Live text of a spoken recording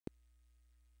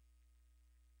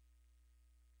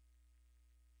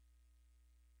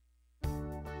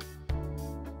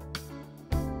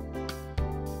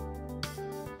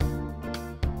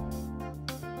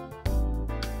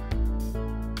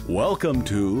Welcome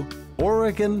to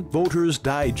Oregon Voters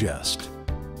Digest,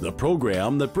 the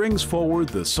program that brings forward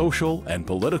the social and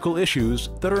political issues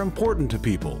that are important to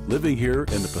people living here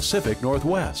in the Pacific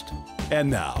Northwest. And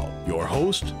now, your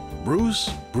host, Bruce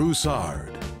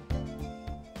Broussard.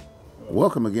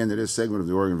 Welcome again to this segment of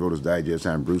the Oregon Voters Digest.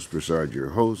 I'm Bruce Broussard, your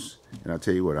host, and I'll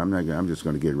tell you what, I'm just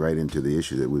going to get right into the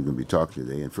issue that we're going to be talking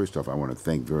today. And first off, I want to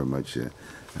thank very much the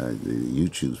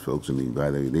YouTube folks. I mean,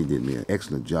 by the way, they did me an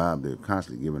excellent job. They're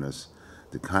constantly giving us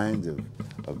the kinds of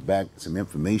some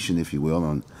information, if you will,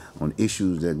 on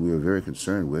issues that we are very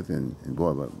concerned with, and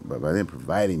boy, by them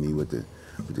providing me with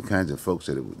the kinds of folks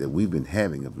that we've been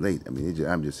having of late. I mean,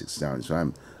 I'm just astounded. So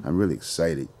I'm really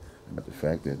excited about the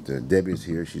fact that Debbie's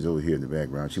here. She's over here in the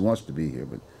background. She wants to be here,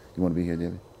 but you want to be here,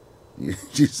 Debbie?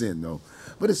 She said no.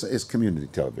 But it's community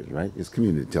television, right? It's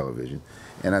community television.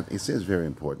 And it says very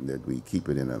important that we keep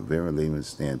it in a very layman's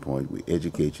standpoint. We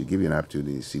educate you, give you an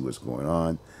opportunity to see what's going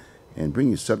on, and bring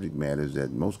you subject matters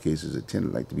that in most cases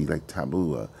tend to be like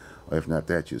taboo, or if not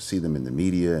that, you'll see them in the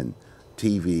media and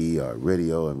TV or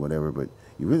radio and whatever, but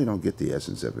you really don't get the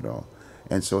essence of it all.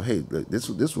 And so, hey, this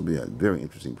will be a very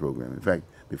interesting program. In fact,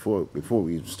 before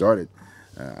we started,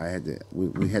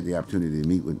 we had the opportunity to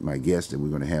meet with my guest that we're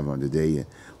going to have on today.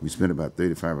 We spent about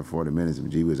 35 or 40 minutes, and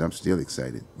gee whiz, I'm still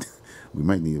excited. We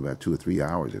might need about 2 or 3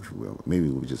 hours, if you will. Maybe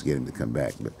we'll just get him to come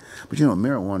back. But you know,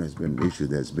 marijuana has been an issue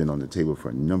that's been on the table for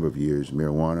a number of years.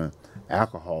 Marijuana,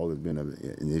 alcohol has been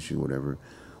an issue, whatever.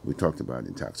 We talked about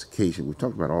intoxication. We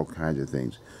talked about all kinds of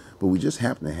things. But we just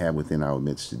happen to have within our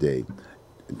midst today,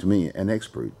 to me, an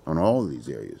expert on all of these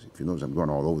areas. If you notice, I'm going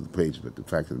all over the page, but the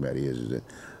fact of the matter is that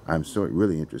I'm so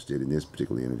really interested in this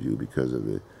particular interview because of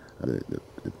the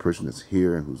person that's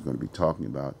here who's going to be talking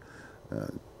about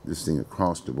this thing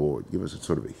across the board. Give us a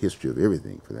sort of a history of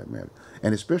everything, for that matter,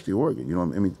 and especially Oregon. You know,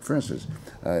 I mean, for instance,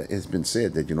 it's been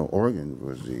said that Oregon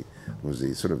was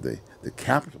the sort of the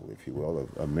capital, if you will,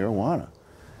 of marijuana.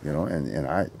 You know, and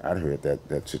I'd heard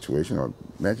that situation, or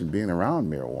imagine being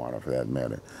around marijuana, for that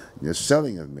matter, the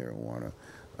selling of marijuana.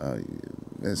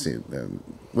 Let's see.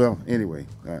 Well, anyway,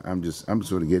 I'm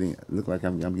sort of look like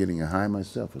I'm getting a high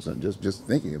myself, or something, just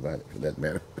thinking about it, for that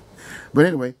matter. But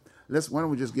anyway, why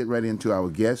don't we just get right into our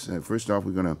guest? First off,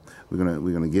 we're gonna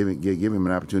give him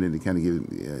an opportunity to kind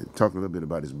of talk a little bit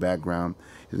about his background.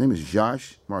 His name is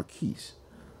Josh Marquis.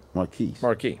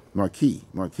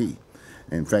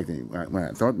 In fact,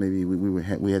 I thought maybe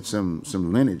we had some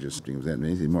lineage or something. Was that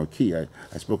name? Marquis. I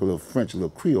spoke a little French, a little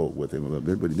Creole with him a little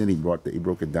bit, but then he broke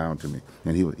it down to me,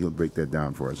 and he'll break that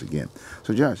down for us again.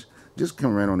 So Josh, just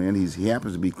come right on in. He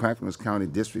happens to be Clackamas County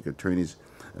District Attorney's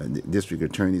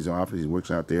office. He works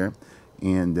out there,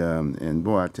 and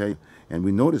boy, I tell you, and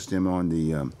we noticed him on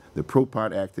the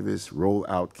Pro-Pot Activist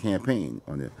Rollout campaign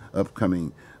on the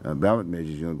upcoming ballot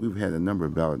measures. You know, we've had a number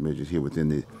of ballot measures here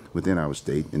within our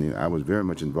state, and I was very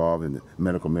much involved in the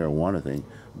medical marijuana thing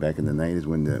back in the 90s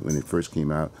when it first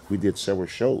came out. We did several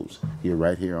shows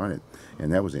right here on it,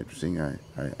 and that was interesting.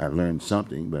 I learned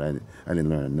something, but I didn't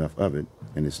learn enough of it,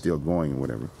 and it's still going and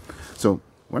whatever. So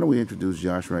why don't we introduce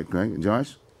Josh right quick?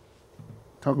 Josh,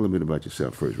 talk a little bit about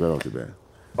yourself first, right off the bat.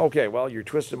 Okay, well, you're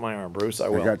twisting my arm, Bruce. I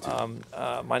will. I got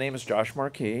to. My name is Josh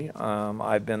Marquis.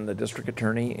 I've been the district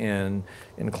attorney in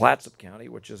Clatsop County,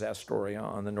 which is Astoria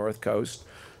on the north coast,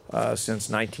 since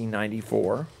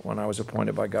 1994, when I was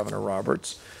appointed by Governor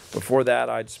Roberts. Before that,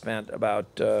 I'd spent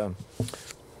about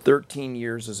 13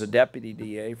 years as a deputy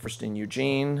DA, first in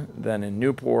Eugene, then in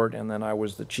Newport, and then I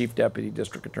was the chief deputy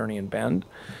district attorney in Bend.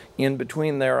 In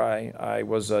between there, I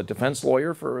was a defense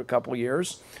lawyer for a couple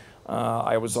years.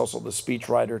 I was also the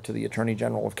speechwriter to the Attorney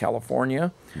General of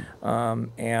California,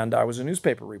 and I was a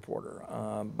newspaper reporter.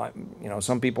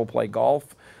 Some people play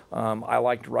golf. I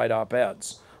like to write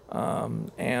op-eds.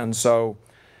 And so,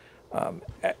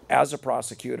 as a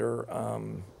prosecutor,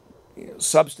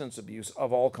 substance abuse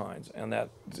of all kinds, and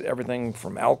that's everything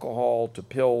from alcohol to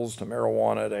pills to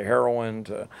marijuana to heroin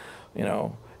to,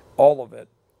 all of it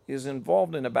is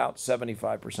involved in about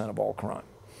 75% of all crime.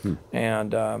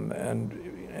 And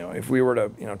if we were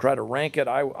to try to rank it,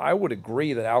 I would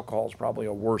agree that alcohol is probably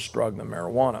a worse drug than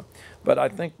marijuana. But I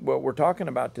think what we're talking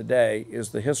about today is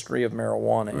the history of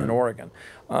marijuana in Oregon.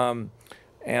 And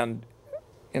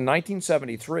in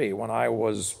 1973, when I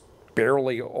was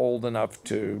barely old enough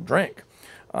to drink,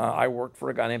 I worked for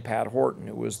a guy named Pat Horton,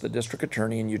 who was the district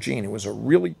attorney in Eugene. He was a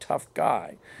really tough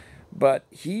guy, but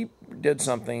he did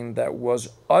something that was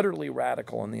utterly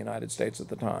radical in the United States at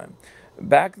the time.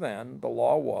 Back then, the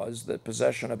law was that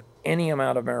possession of any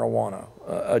amount of marijuana,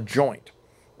 a joint,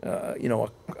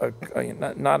 not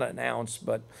an ounce,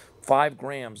 but 5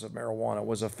 grams of marijuana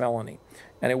was a felony.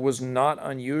 And it was not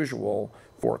unusual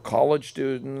for college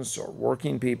students or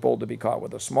working people to be caught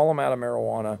with a small amount of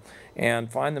marijuana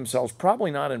and find themselves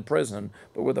probably not in prison,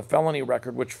 but with a felony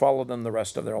record which followed them the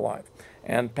rest of their life.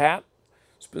 And Pat's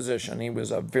position, he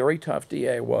was a very tough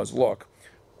DA, was, look,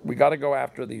 we got to go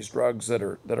after these drugs that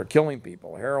are killing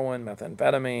people, heroin,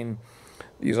 methamphetamine,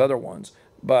 these other ones.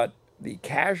 But the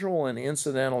casual and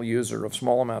incidental user of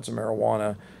small amounts of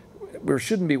marijuana, we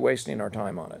shouldn't be wasting our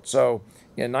time on it. So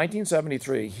in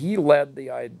 1973, he led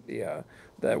the idea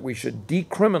that we should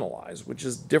decriminalize, which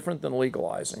is different than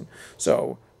legalizing.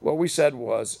 So what we said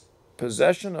was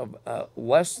possession of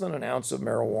less than an ounce of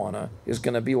marijuana is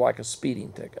going to be like a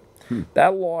speeding ticket.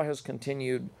 That law has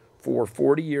continued for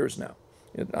 40 years now.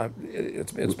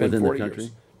 It's been 40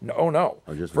 years. No.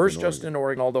 Just in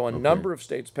Oregon, although a number of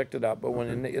states picked it up. But when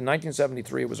in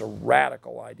 1973, it was a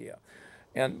radical idea.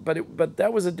 But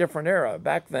that was a different era.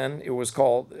 Back then, it was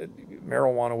called,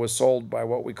 marijuana was sold by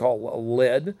what we call a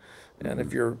lid. And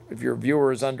if your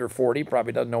viewer is under 40,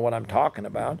 probably doesn't know what I'm talking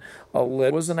about. A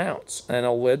lid was an ounce, and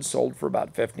a lid sold for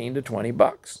about 15 to 20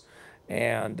 bucks.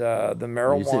 And the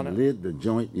marijuana. You said lid, the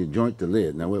joint, you joint the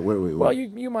lid. Now, what? Well,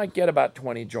 you might get about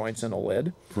 20 joints in a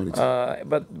lid.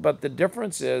 But the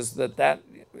difference is that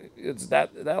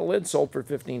lid sold for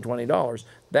 $15, $20.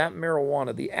 That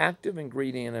marijuana, the active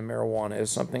ingredient in marijuana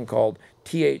is something called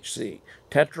THC,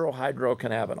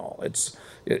 tetrahydrocannabinol. It's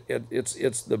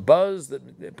the buzz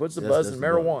that puts the buzz in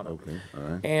marijuana. Okay, all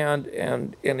right.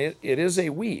 And it is a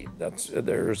weed. It's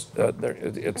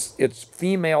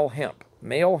female hemp.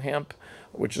 Male hemp,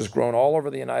 which is grown all over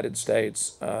the United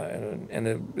States, and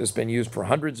it has been used for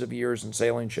hundreds of years in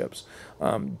sailing ships,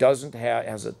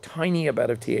 has a tiny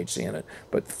amount of THC in it.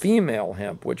 But female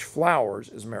hemp, which flowers,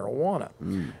 is marijuana.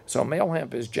 So male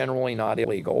hemp is generally not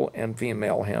illegal, and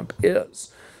female hemp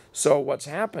is. So what's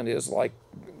happened is, like,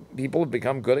 people have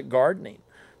become good at gardening.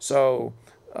 So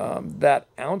that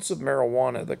ounce of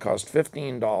marijuana that cost $15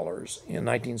 in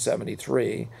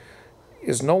 1973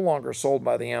 is no longer sold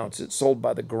by the ounce, it's sold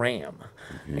by the gram.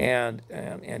 And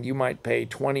you might pay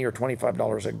 $20 or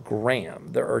 $25 a gram.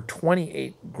 There are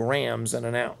 28 grams in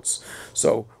an ounce.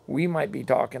 So we might be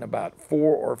talking about $400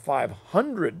 or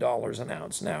 $500 an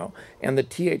ounce now. And the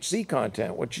THC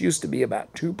content, which used to be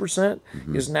about 2%,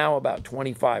 is now about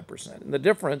 25%. And the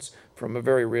difference, from a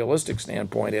very realistic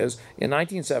standpoint, is in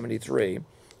 1973,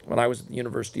 when I was at the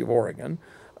University of Oregon,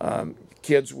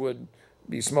 kids would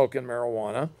be smoking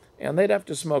marijuana, and they'd have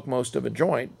to smoke most of a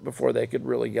joint before they could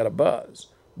really get a buzz.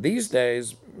 These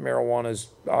days, marijuana is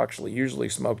actually usually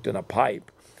smoked in a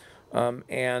pipe.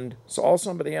 And so all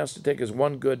somebody has to take is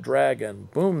one good drag,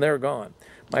 and boom, they're gone.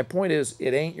 My point is,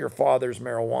 it ain't your father's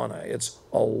marijuana. It's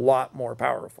a lot more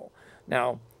powerful.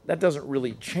 Now, that doesn't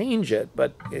really change it,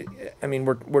 but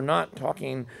we're not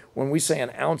talking, when we say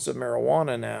an ounce of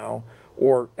marijuana now,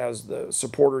 or as the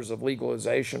supporters of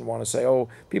legalization want to say, oh,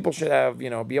 people should have, be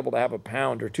able to have a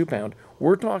pound or 2 pound.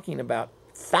 We're talking about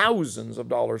thousands of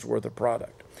dollars worth of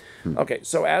product. Okay,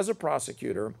 so as a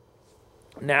prosecutor,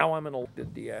 now I'm an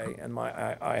elected DA, and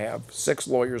I have 6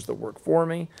 lawyers that work for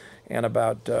me, and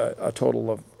about a total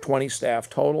of 20 staff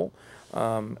total.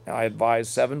 I advise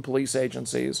 7 police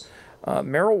agencies.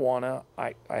 Marijuana,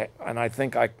 I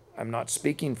think I'm not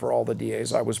speaking for all the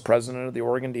DAs. I was president of the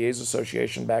Oregon DAs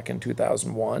Association back in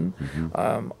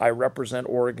 2001. I represent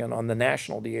Oregon on the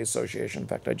National DA Association. In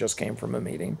fact, I just came from a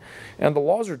meeting. And the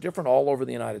laws are different all over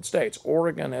the United States.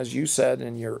 Oregon, as you said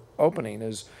in your opening,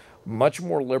 is much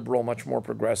more liberal, much more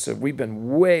progressive. We've been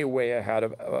way, way ahead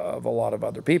of a lot of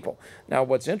other people. Now,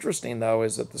 what's interesting, though,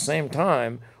 is at the same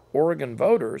time, Oregon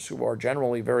voters, who are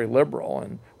generally very liberal,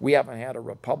 and we haven't had a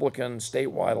Republican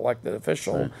statewide elected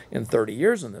official in 30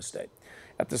 years in this state.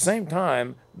 At the same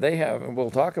time, they have, and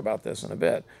we'll talk about this in a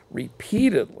bit,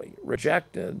 repeatedly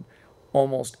rejected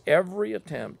almost every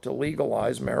attempt to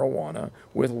legalize marijuana,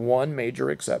 with one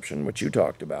major exception, which you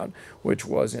talked about, which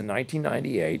was in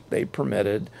 1998, they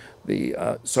permitted the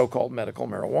so-called medical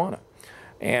marijuana.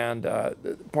 And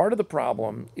part of the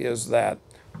problem is that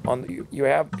you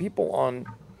have people on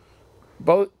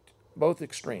both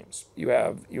extremes. You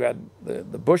had the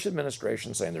Bush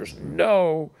administration saying there's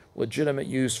no legitimate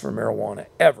use for marijuana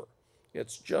ever.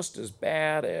 It's just as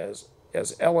bad as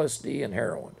LSD and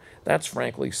heroin. That's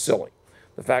frankly silly.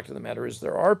 The fact of the matter is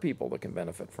there are people that can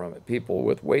benefit from it. People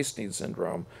with wasting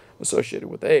syndrome associated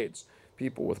with AIDS,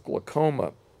 people with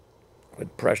glaucoma,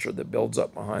 with pressure that builds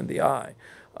up behind the eye,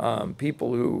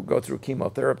 people who go through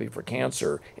chemotherapy for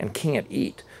cancer and can't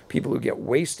eat, people who get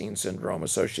wasting syndrome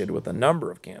associated with a number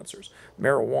of cancers.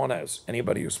 Marijuana, as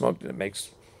anybody who smoked it, it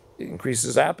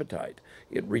increases appetite.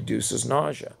 It reduces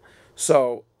nausea.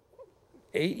 So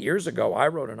 8 years ago, I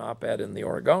wrote an op-ed in the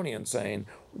Oregonian saying,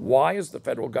 why is the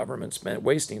federal government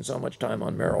wasting so much time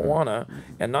on marijuana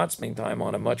and not spending time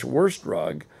on a much worse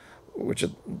drug, which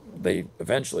they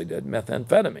eventually did,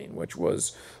 methamphetamine, which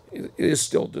is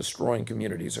still destroying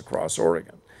communities across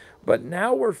Oregon. But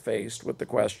now we're faced with the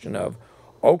question of,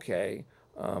 okay,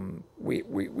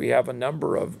 we have a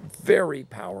number of very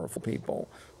powerful people,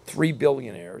 3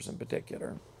 billionaires in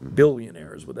particular,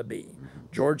 billionaires with a B.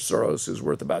 George Soros is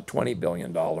worth about $20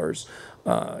 billion.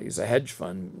 He's a hedge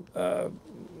fund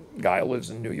guy who lives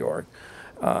in New York.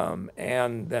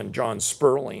 And then John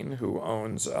Sperling, who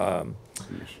owns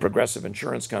Progressive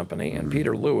Insurance Company, and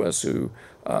Peter Lewis, who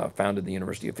founded the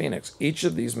University of Phoenix. Each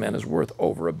of these men is worth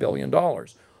over $1 billion.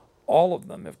 All of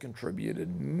them have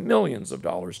contributed millions of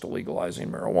dollars to legalizing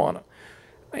marijuana.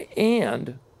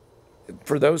 And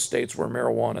for those states where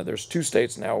marijuana, there's 2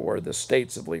 states now where the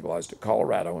states have legalized it,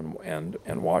 Colorado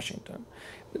and Washington.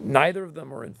 Neither of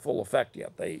them are in full effect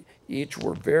yet. They each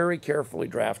were very carefully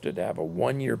drafted to have a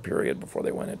 1-year period before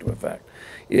they went into effect.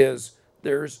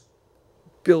 There's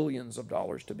billions of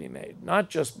dollars to be made, not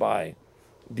just by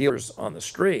dealers on the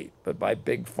street, but by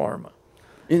big pharma.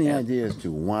 Any idea as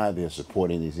to why they're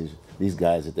supporting these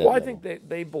guys at that Well, level? I think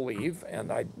they believe,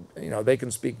 and they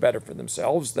can speak better for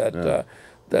themselves, that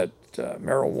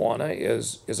marijuana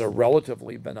is a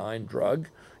relatively benign drug.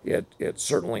 It's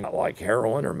certainly not like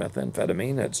heroin or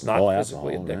methamphetamine. It's not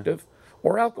physically addictive. Right?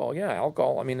 Or alcohol, yeah,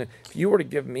 alcohol. I mean, if you were to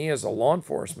give me as a law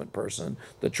enforcement person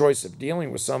the choice of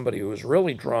dealing with somebody who is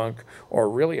really drunk or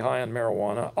really high on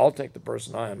marijuana, I'll take the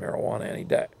person high on marijuana any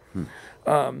day.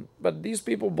 But these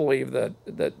people believe that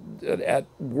at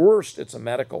worst it's a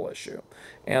medical issue,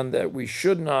 and that we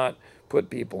should not put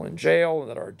people in jail, and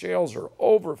that our jails are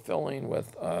overfilling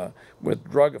with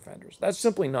drug offenders. That's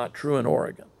simply not true in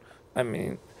Oregon. I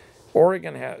mean,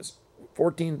 Oregon has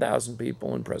 14,000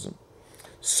 people in prison.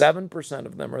 7%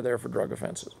 of them are there for drug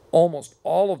offenses. Almost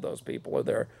all of those people are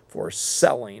there for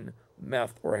selling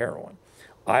meth or heroin.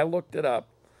 I looked it up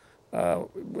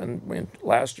when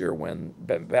last year when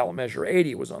ballot measure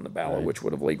 80 was on the ballot, right, which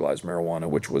would have legalized marijuana,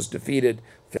 which was defeated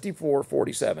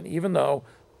 54-47, even though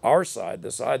our side,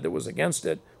 the side that was against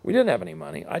it, we didn't have any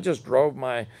money. I just drove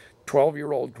my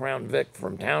 12-year-old Crown Vic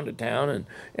from town to town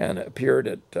and appeared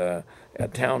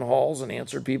at town halls and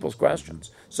answered people's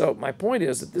questions. So my point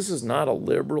is that this is not a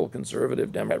liberal,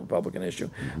 conservative, Democrat, Republican issue.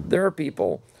 There are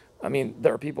people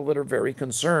that are very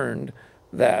concerned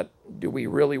that do we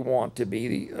really want to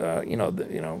be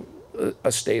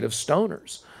a state of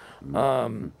stoners?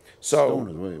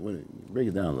 Stoners, break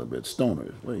it down a little bit.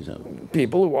 Stoners, what are you talking?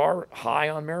 People who are high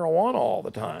on marijuana all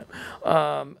the time.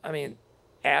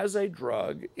 As a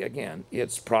drug, again,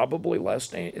 it's probably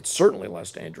it's certainly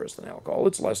less dangerous than alcohol.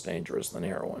 It's less dangerous than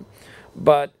heroin.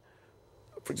 But,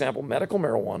 for example, medical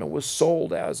marijuana was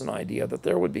sold as an idea that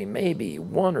there would be maybe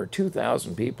 1,000 or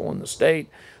 2,000 people in the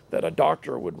state, that a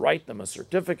doctor would write them a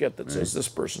certificate that says this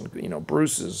person,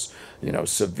 Bruce's,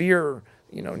 severe,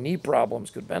 knee problems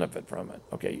could benefit from it.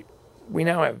 Okay, we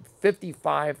now have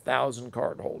 55,000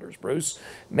 card holders, Bruce.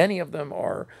 Many of them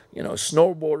are,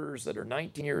 snowboarders that are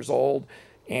 19 years old,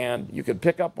 and you could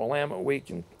pick up Willamette Week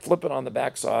and flip it on the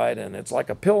backside, and it's like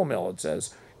a pill mill. It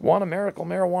says, want a medical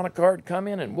marijuana card? Come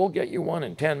in and we'll get you one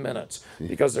in 10 minutes.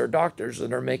 Because there are doctors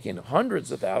that are making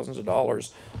hundreds of thousands of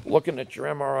dollars looking at your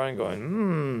MRI and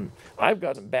going, I've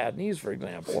got some bad knees, for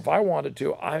example. If I wanted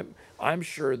to, I'm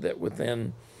sure that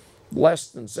within less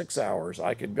than 6 hours,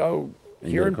 I could go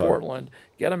here in Portland,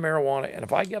 get a marijuana, and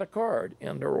if I get a card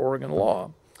under Oregon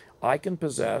law, I can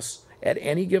possess at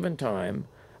any given time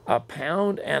 1.5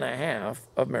 pounds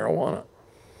of marijuana.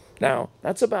 Now,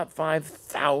 that's about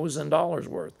 $5,000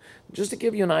 worth. Just to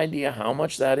give you an idea how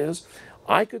much that is,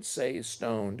 I could stay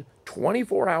stoned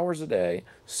 24 hours a day,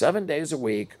 7 days a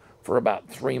week for about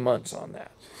 3 months on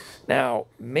that. Now,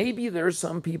 maybe there's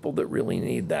some people that really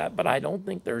need that, but I don't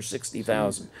think there's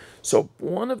 60,000. So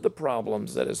one of the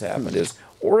problems that has happened is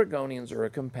Oregonians are a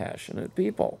compassionate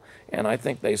people, and I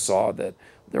think they saw that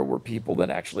there were people that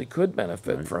actually could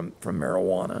benefit from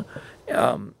marijuana.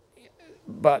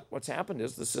 But what's happened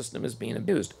is the system is being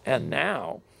abused. And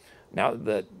now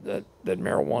that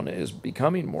marijuana is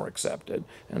becoming more accepted,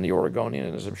 and the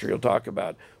Oregonian, as I'm sure you'll talk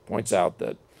about, points out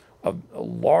that a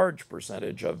large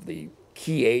percentage of the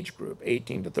key age group,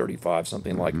 18 to 35,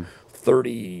 something like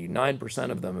 39%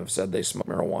 of them have said they smoked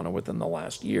marijuana within the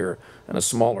last year, and a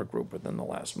smaller group within the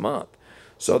last month.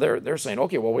 So they're saying,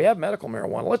 okay, well, we have medical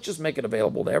marijuana. Let's just make it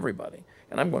available to everybody.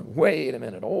 And I'm going, wait a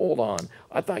minute, hold on.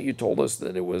 I thought you told us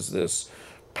that it was this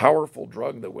powerful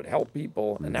drug that would help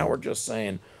people, and now we're just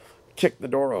saying, kick the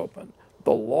door open.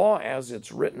 The law as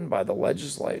it's written by the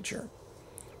legislature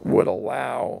would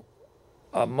allow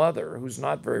a mother who's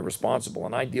not very responsible,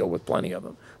 and I deal with plenty of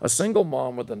them, a single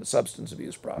mom with a substance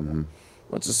abuse problem.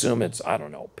 Let's assume it's, I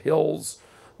don't know, pills,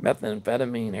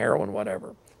 methamphetamine, heroin,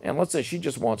 whatever. And let's say she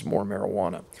just wants more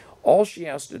marijuana. All she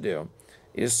has to do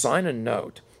is sign a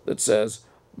note that says,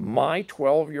 my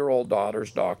 12-year-old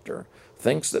daughter's doctor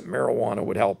thinks that marijuana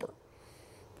would help her.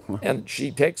 And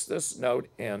she takes this note,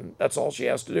 and that's all she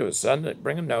has to do is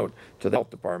bring a note to the health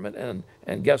department,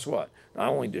 and guess what? Not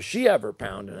only does she have her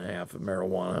pound and a half of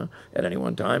marijuana at any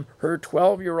one time, her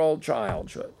 12-year-old child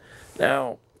should.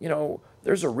 Now,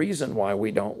 there's a reason why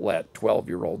we don't let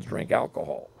 12-year-olds drink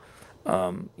alcohol.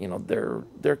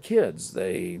 They're kids.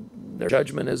 Their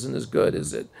judgment isn't as good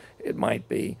as it might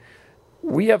be.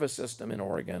 We have a system in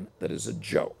Oregon that is a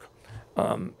joke.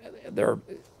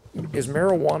 Is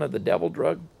marijuana the devil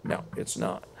drug? No, it's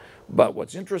not. But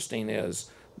what's interesting is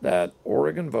that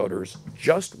Oregon voters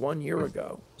just 1 year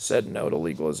ago said no to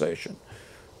legalization.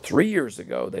 3 years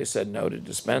ago, they said no to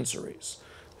dispensaries.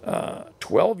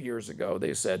 12 years ago,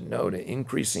 they said no to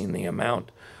increasing the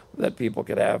amount that people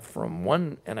could have from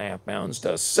 1.5 pounds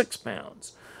to 6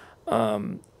 pounds.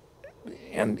 And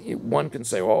one can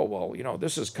say, oh, well,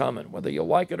 this is coming. Whether you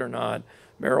like it or not,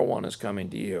 marijuana is coming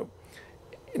to you.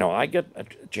 I get a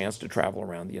chance to travel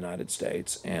around the United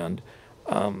States, and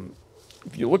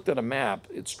if you looked at a map,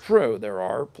 it's true there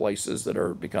are places that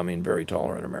are becoming very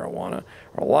tolerant of marijuana.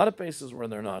 There are a lot of places where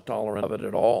they're not tolerant of it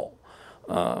at all.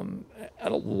 And a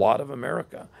lot of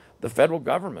America. The federal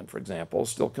government, for example,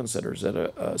 still considers it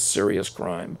a serious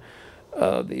crime.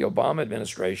 The Obama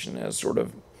administration has sort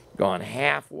of gone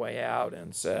halfway out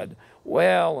and said,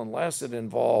 well, unless it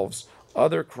involves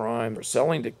other crimes or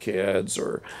selling to kids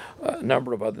or a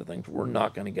number of other things, we're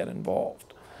not going to get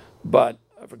involved. But,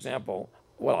 for example,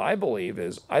 what I believe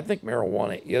is I think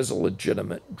marijuana is a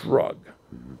legitimate drug.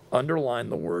 Underline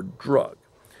the word drug.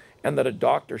 And that a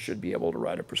doctor should be able to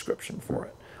write a prescription for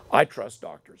it. I trust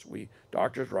doctors.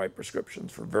 Doctors write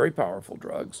prescriptions for very powerful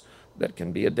drugs that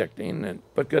can be addicting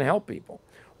but can help people.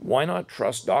 Why not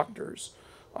trust doctors?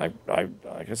 Like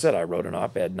I said, I wrote an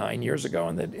op-ed 9 years ago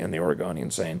in the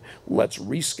Oregonian saying, let's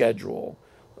reschedule.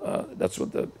 That's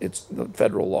what the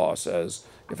federal law says.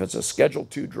 If it's a Schedule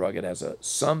II drug, it has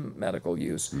some medical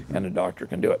use, and a doctor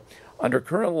can do it. Under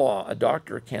current law, a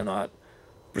doctor cannot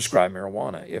prescribe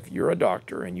marijuana. If you're a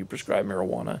doctor and you prescribe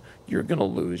marijuana, you're going to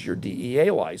lose your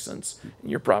DEA license, and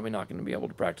you're probably not going to be able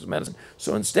to practice medicine.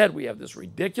 So instead, we have this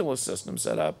ridiculous system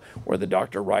set up where the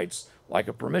doctor writes like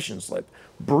a permission slip.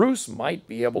 Bruce might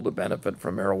be able to benefit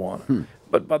from marijuana.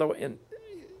 But by the way,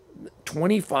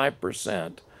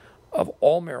 25% of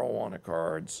all marijuana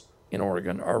cards in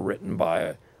Oregon are written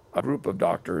by a group of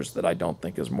doctors that I don't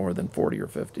think is more than 40 or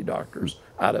 50 doctors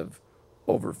out of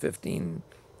over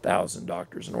 15,000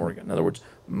 doctors in Oregon. In other words,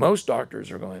 most doctors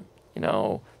are going,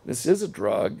 this is a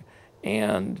drug,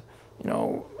 and,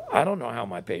 I don't know how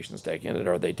my patient's taking it.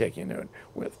 Are they taking it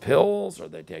with pills? Are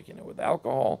they taking it with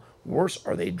alcohol? Worse,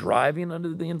 are they driving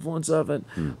under the influence of it?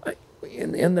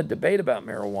 In the debate about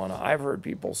marijuana, I've heard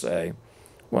people say,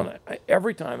 well,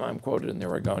 every time I'm quoted in the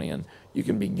Oregonian, you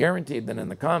can be guaranteed that in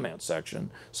the comments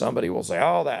section, somebody will say,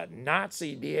 oh, that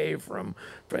Nazi DA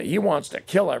he wants to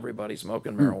kill everybody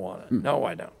smoking marijuana. No,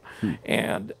 I don't.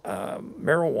 And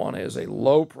marijuana is a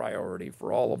low priority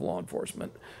for all of law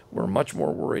enforcement. We're much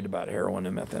more worried about heroin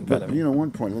and methamphetamine. But,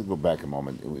 one point, let's go back a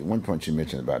moment. One point you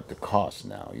mentioned about the cost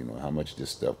now, how much this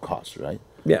stuff costs, right?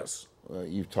 Yes.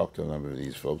 You've talked to a number of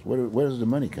these folks. Where does the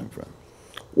money come from?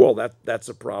 Well, that's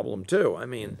a problem too. I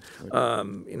mean,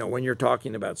 when you're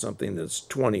talking about something that's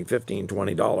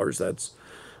 $15, that's,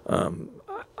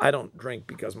 I don't drink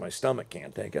because my stomach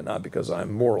can't take it, not because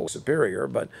I'm morally superior,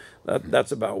 but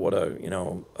that's about what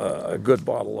a good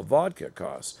bottle of vodka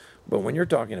costs. But when you're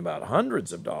talking about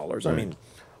hundreds of dollars, I mean,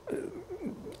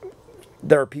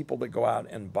 there are people that go out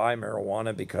and buy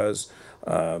marijuana because,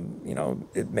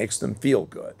 it makes them feel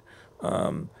good.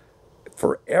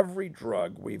 For every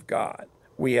drug we've got,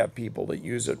 we have people that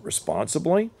use it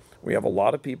responsibly. We have a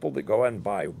lot of people that go out and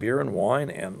buy beer and wine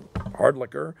and hard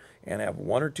liquor and have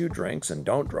one or two drinks and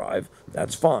don't drive.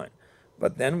 That's fine.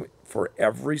 But then for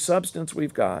every substance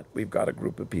we've got a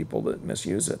group of people that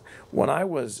misuse it. When I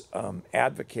was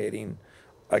advocating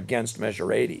against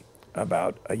Measure 80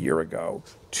 about a year ago,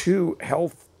 two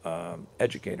health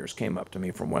educators came up to me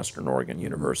from Western Oregon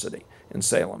University in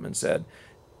Salem and said,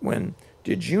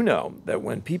 did you know that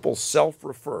when people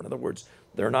self-refer, in other words,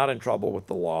 they're not in trouble with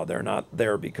the law, they're not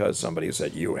there because somebody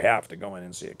said you have to go in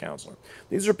and see a counselor.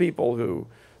 These are people who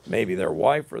maybe their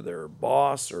wife or their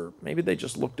boss, or maybe they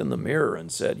just looked in the mirror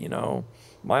and said,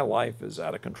 my life is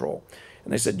out of control.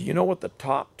 And they said, do you know what the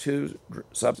top two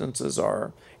substances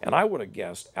are? And I would have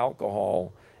guessed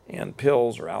alcohol and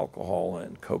pills, or alcohol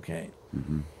and cocaine.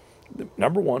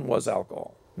 Number one was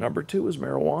alcohol. Number two was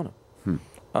marijuana.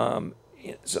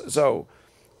 So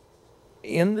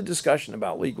in the discussion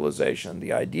about legalization,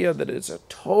 the idea that it's a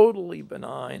totally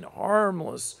benign,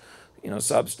 harmless,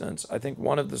 substance, I think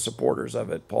one of the supporters of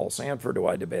it, Paul Sanford, who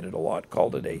I debated a lot,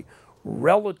 called it a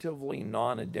relatively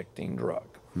non-addicting drug.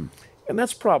 And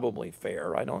that's probably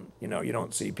fair. I don't, you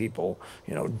don't see people,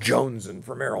 jonesing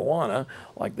for marijuana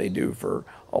like they do for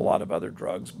a lot of other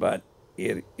drugs, but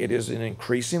it is an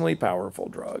increasingly powerful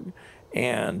drug,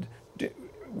 and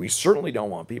we certainly don't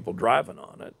want people driving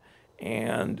on it.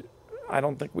 And I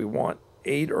don't think we want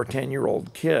 8 or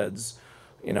 10-year-old kids,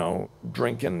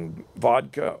 drinking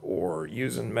vodka or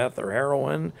using meth or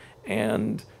heroin.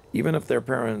 And even if their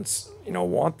parents,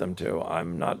 want them to,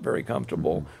 I'm not very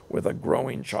comfortable with a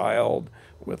growing child,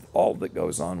 with all that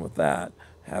goes on with that,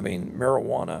 having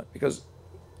marijuana, because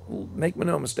make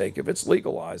no mistake, if it's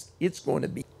legalized, it's going to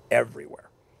be everywhere.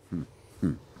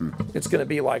 It's going to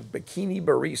be like bikini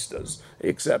baristas,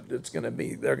 except they're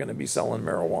going to be selling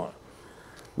marijuana.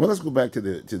 Well, let's go back to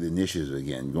the initiatives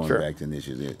again. Going Sure. back to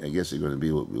initiatives, I guess they're going to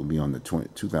be will be on the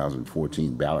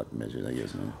 2014 ballot measures, I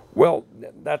guess. Huh? Well,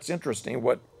 that's interesting.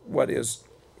 What is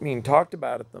being talked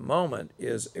about at the moment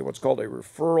is what's called a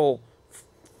referral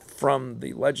from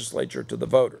the legislature to the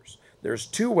voters. There's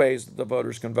 2 ways that the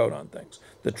voters can vote on things.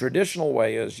 The traditional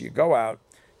way is you go out,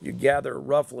 you gather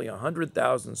roughly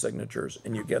 100,000 signatures,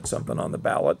 and you get something on the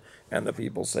ballot, and the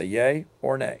people say yay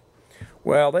or nay.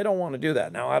 Well, they don't want to do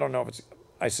that. Now, I don't know if it's,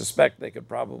 I suspect they could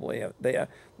probably,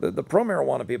 the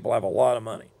pro-marijuana people have a lot of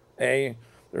money. A,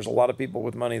 there's a lot of people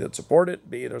with money that support it.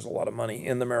 B, there's a lot of money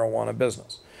in the marijuana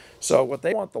business. So what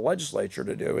they want the legislature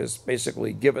to do is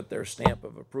basically give it their stamp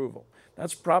of approval.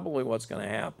 That's probably what's going to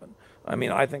happen. I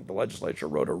mean, I think the legislature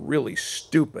wrote a really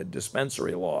stupid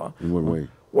dispensary law. In what way?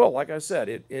 Well, like I said,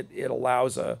 it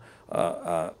allows a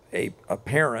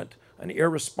parent, an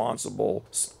irresponsible,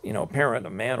 parent, a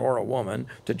man or a woman,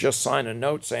 to just sign a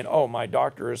note saying, "Oh, my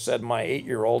doctor has said my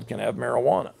 8-year-old can have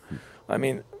marijuana." I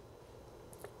mean,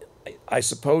 I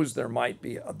suppose there might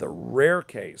be the rare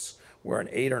case where an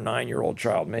 8 or 9-year-old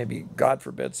child, maybe, God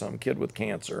forbid, some kid with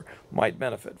cancer, might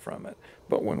benefit from it.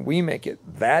 But when we make it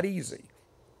that easy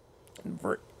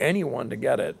for anyone to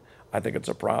get it, I think it's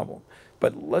a problem.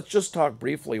 But let's just talk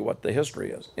briefly what the history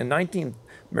is.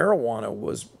 Marijuana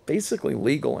was basically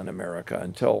legal in America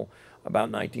until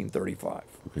about 1935.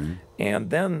 Okay.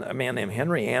 And then a man named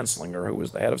Henry Anslinger, who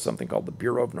was the head of something called the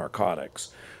Bureau of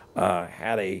Narcotics,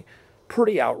 had a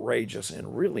pretty outrageous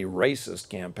and really racist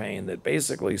campaign that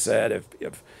basically said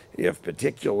if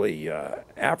particularly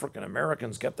African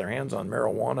Americans get their hands on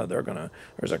marijuana,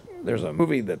 there's a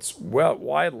movie that's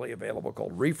widely available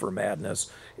called Reefer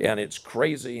Madness, and it's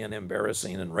crazy and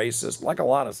embarrassing and racist, like a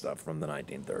lot of stuff from the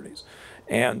 1930s.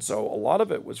 And so a lot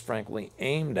of it was frankly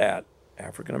aimed at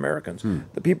African Americans.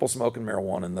 The people smoking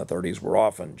marijuana in the 30s were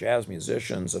often jazz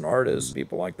musicians and artists,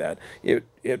 people like that.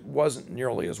 It wasn't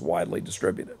nearly as widely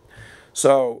distributed.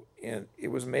 So it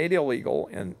was made illegal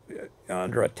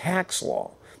under a tax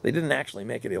law. They didn't actually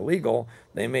make it illegal.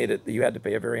 They made it that you had to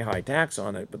pay a very high tax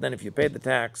on it. But then if you paid the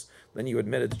tax, then you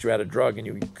admitted that you had a drug and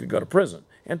you could go to prison.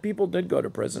 And people did go to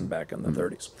prison back in the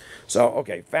 30s. So,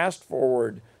 okay, fast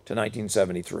forward to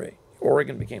 1973.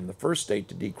 Oregon became the first state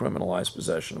to decriminalize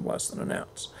possession of less than an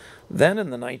ounce. Then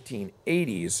in the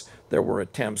 1980s, there were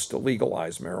attempts to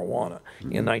legalize marijuana.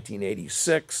 In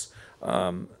 1986,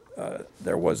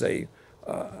 there was an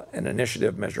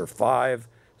initiative, Measure 5.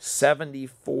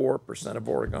 74% of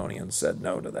Oregonians said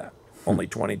no to that. Only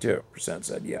 22%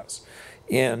 said yes.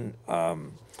 And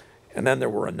then there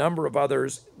were a number of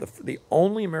others. The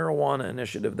only marijuana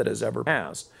initiative that has ever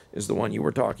passed is the one you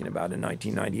were talking about in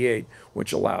 1998,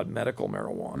 which allowed medical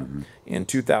marijuana. In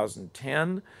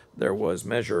 2010, there was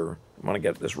Measure, I want to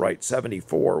get this right,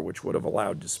 74, which would have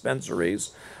allowed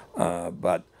dispensaries,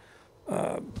 but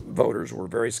voters were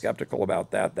very skeptical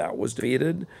about that. That was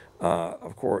defeated.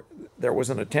 Of course, there was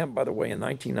an attempt, by the way, in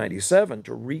 1997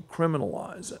 to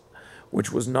recriminalize it,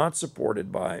 which was not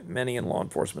supported by many in law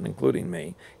enforcement, including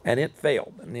me, and it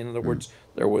failed. And in other words,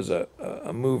 there was a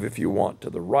move, if you want, to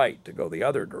the right to go the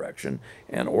other direction,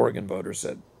 and Oregon voters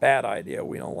said, bad idea,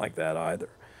 we don't like that either.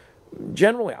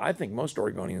 Generally, I think most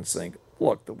Oregonians think,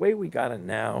 look, the way we got it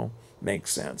now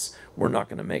makes sense. We're not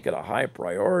going to make it a high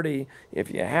priority. If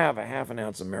you have a half an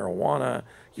ounce of marijuana,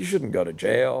 you shouldn't go to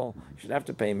jail. You should have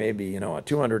to pay maybe, a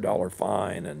 $200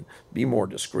 fine and be more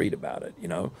discreet about it.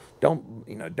 Don't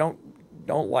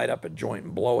don't light up a joint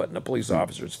and blow it in a police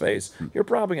officer's face. You're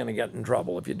probably going to get in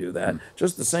trouble if you do that,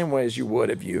 just the same way as you would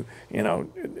if you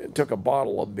took a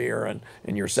bottle of beer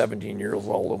and you're 17 years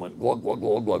old and went glug, glug,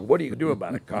 glug, glug. What do you do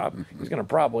about it, cop? He's going to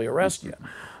probably arrest you.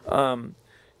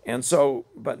 And so,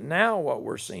 but now what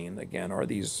we're seeing, again, are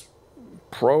these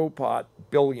pro-pot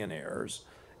billionaires.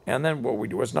 And then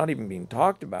what's not even being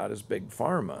talked about is Big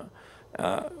Pharma,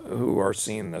 who are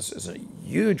seeing this as a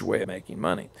huge way of making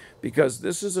money, because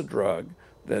this is a drug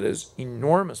that has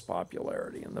enormous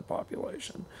popularity in the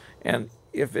population. And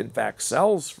if in fact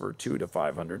sells for $200 to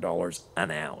 $500 an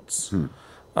ounce,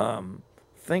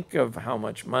 think of how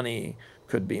much money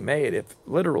could be made if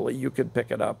literally you could pick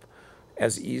it up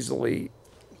as easily,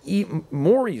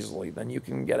 more easily than you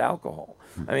can get alcohol.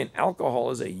 I mean, alcohol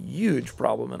is a huge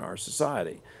problem in our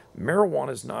society.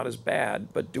 Marijuana is not as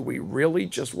bad, but do we really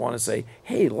just want to say,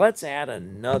 hey, let's add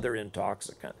another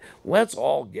intoxicant? Let's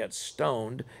all get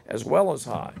stoned as well as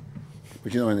high.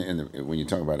 But when you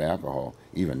talk about alcohol,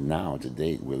 even now to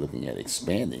date, we're looking at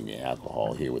expanding the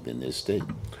alcohol here within this state.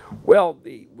 Well,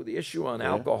 the issue on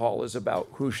alcohol is about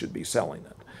who should be selling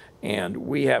it. And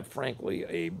we have, frankly,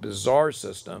 a bizarre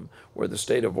system where the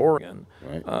state of Oregon,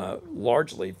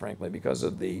 largely, frankly, because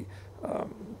of the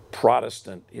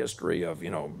Protestant history of,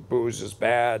 booze is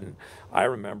bad. And I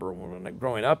remember when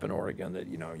growing up in Oregon that,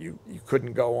 you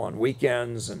couldn't go on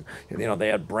weekends, and, they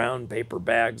had brown paper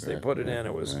bags they put it in.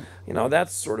 It was,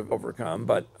 that's sort of overcome.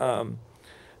 But,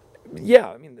 yeah,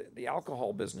 I mean, the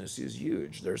alcohol business is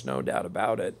huge. There's no doubt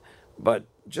about it. But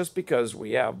just because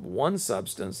we have one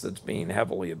substance that's being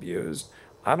heavily abused,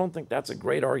 I don't think that's a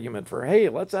great argument for, hey,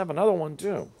 let's have another one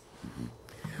too.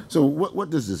 So what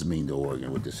does this mean to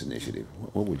Oregon with this initiative?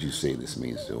 What would you say this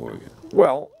means to Oregon?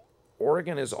 Well,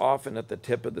 Oregon is often at the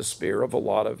tip of the spear of a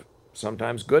lot of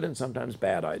sometimes good and sometimes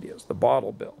bad ideas. The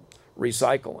bottle bill,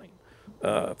 recycling,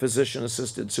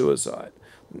 physician-assisted suicide,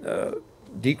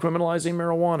 decriminalizing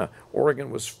marijuana.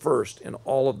 Oregon was first in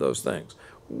all of those things.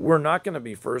 We're not going to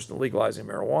be first in legalizing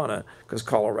marijuana because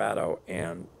Colorado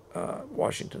and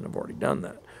Washington have already done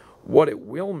that. What it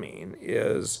will mean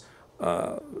is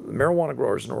marijuana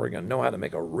growers in Oregon know how to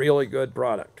make a really good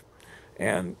product.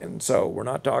 And so we're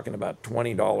not talking about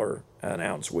 $20 an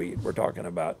ounce weed. We're talking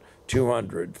about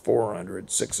 $200, $400,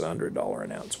 $600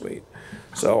 an ounce weed.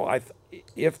 So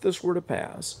if this were to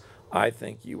pass, I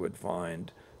think you would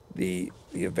find the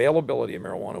availability of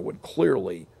marijuana would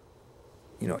clearly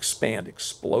expand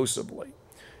explosively.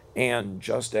 And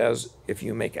just as if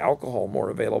you make alcohol more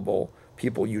available,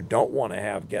 people you don't want to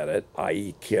have get it,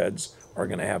 i.e. kids, are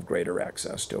going to have greater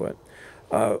access to it.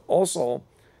 Also,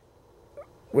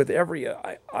 with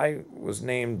I was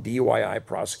named DUI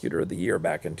Prosecutor of the Year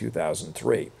back in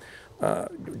 2003.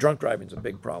 Drunk driving is a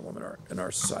big problem in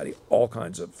our society. All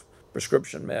kinds of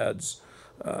prescription meds,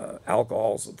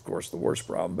 alcohol's of course the worst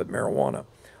problem, but marijuana.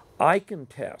 I can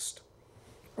test,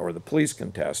 or the police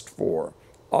can test for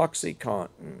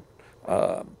OxyContin,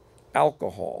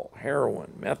 alcohol,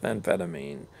 heroin,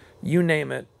 methamphetamine, you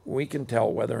name it, we can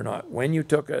tell whether or not when you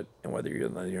took it and whether you're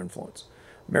under the influence.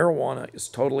 Marijuana is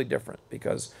totally different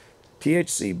because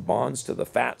THC bonds to the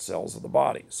fat cells of the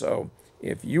body. So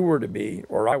if you were to be,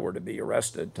 or I were to be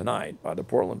arrested tonight by the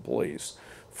Portland police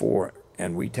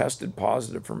and we tested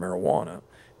positive for marijuana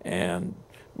and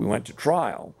we went to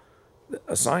trial,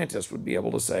 a scientist would be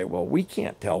able to say, well, we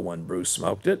can't tell when Bruce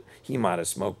smoked it. He might have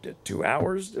smoked it 2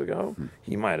 hours ago.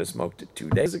 He might have smoked it 2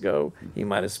 days ago. He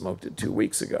might have smoked it 2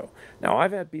 weeks ago. Now,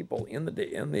 I've had people in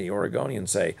the Oregonian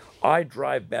say, I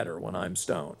drive better when I'm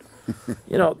stoned.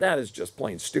 That is just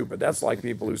plain stupid. That's like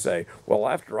people who say, well,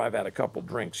 after I've had a couple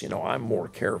drinks, I'm more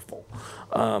careful.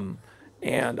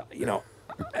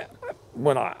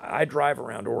 When I drive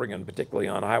around Oregon, particularly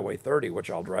on Highway 30,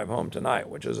 which I'll drive home tonight,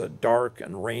 which is a dark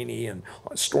and rainy and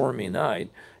stormy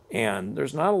night, and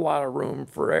there's not a lot of room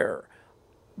for error.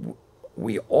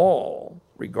 We all,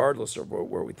 regardless of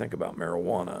where we think about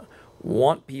marijuana,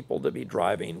 want people to be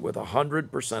driving with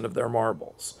 100% of their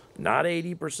marbles, not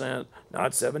 80%,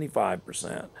 not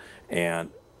 75%.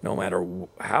 And no matter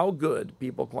how good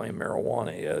people claim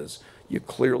marijuana is, you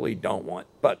clearly don't want,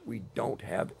 but we don't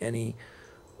have any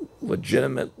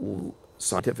legitimate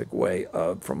scientific way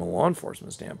of, from a law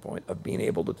enforcement standpoint, of being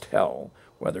able to tell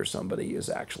whether somebody is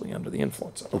actually under the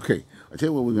influence of it. Okay, I'll tell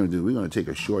you what we're going to do. We're going to take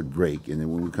a short break, and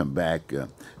then when we come back,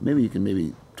 maybe you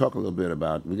can talk a little bit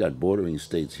about, we got bordering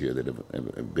states here that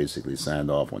have basically signed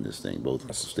off on this thing, both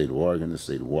the state of Oregon and the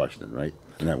state of Washington, right?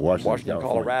 And that Washington,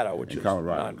 Colorado, which is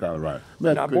Colorado.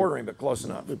 Not bordering, but close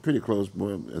enough. Pretty close,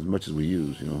 as much as we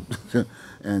use,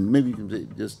 And maybe you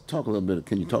can just talk a little bit.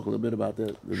 Can you talk a little bit about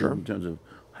that? Sure. In terms of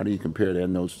how do you compare their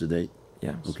notes to date?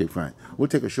 Yes. Okay, fine. We'll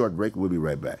take a short break. We'll be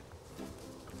right back.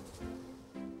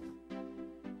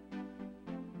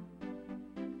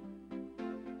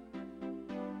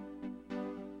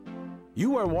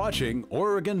 You are watching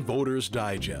Oregon Voters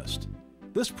Digest.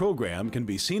 This program can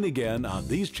be seen again on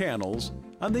these channels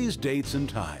on these dates and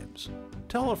times.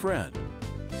 Tell a friend.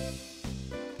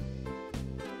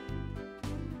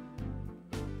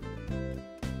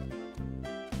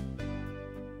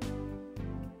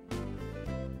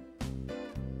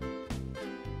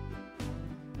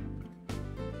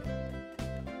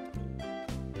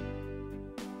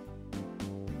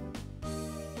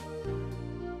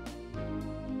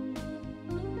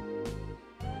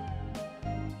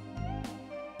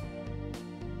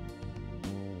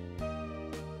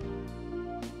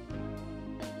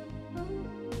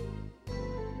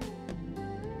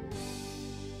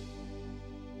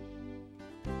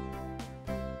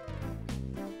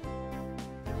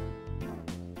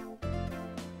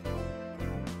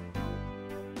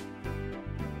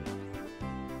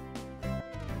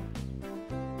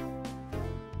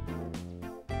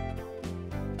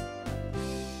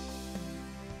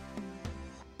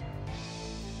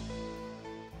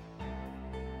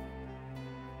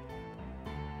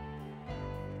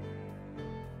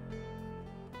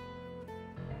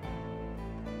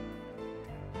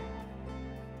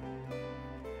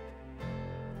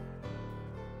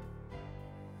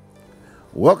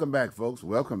 Welcome back, folks.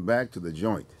 Welcome back to the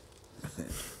joint.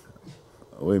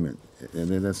 Wait a minute. And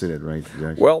then that's it, right,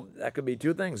 Josh? Well, that could be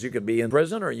two things. You could be in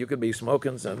prison, or you could be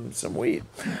smoking some weed.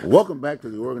 Welcome back to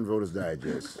the Oregon Voters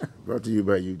Digest, brought to you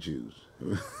by You Choose.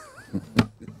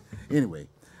 Anyway,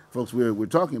 folks, we're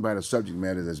talking about a subject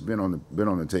matter that's been on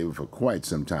the table for quite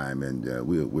some time, and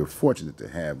we're fortunate to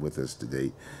have with us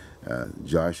today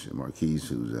Josh Marquis,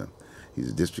 he's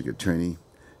a district attorney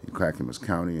in Clackamas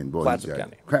County and Clatsop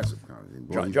County. Clatsop County.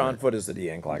 John Foote is the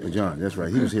DA in Clackamas. John, that's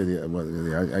right. He was here.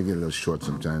 I get a little short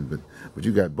sometimes, but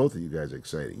you got both of you guys are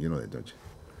exciting. You know that, don't you?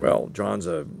 Well, John's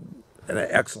an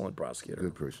excellent prosecutor.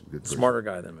 Good person. Good person. Smarter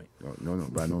guy than me. Oh, no,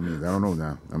 by no means. I don't know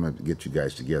now. I'm going to get you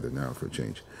guys together now for a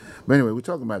change. But anyway, we're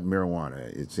talking about marijuana,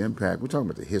 its impact. We're talking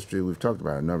about the history. We've talked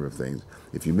about a number of things.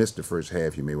 If you missed the first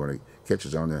half, you may want to catch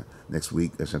us on the next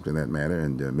week or something of that matter,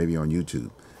 and maybe on YouTube.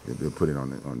 They'll put it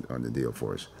on the deal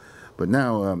for us. But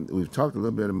now we've talked a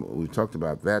little bit. We've talked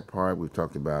about that part. We've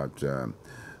talked about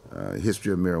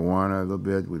history of marijuana a little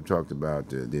bit. We've talked about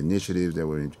the initiatives that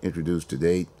were introduced to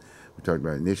date. We talked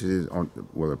about initiatives on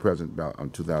the present ballot,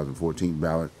 on 2014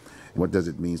 ballot. What does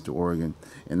it mean to Oregon?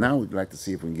 And now we'd like to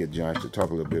see if we can get Josh to talk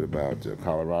a little bit about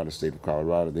Colorado, state of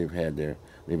Colorado. They've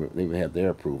had their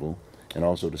approval, and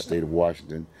also the state of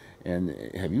Washington. And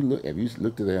have you looked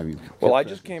at that? Well, I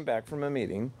just came back from a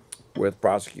meeting with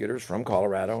prosecutors from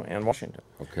Colorado and Washington.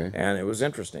 Okay. And it was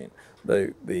interesting.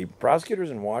 The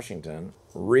prosecutors in Washington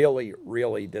really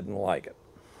didn't like it.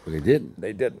 Well, they didn't.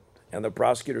 They didn't. And the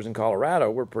prosecutors in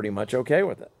Colorado were pretty much okay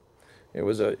with it. It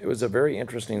was a very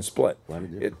interesting split. Why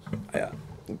did you?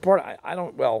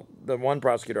 The one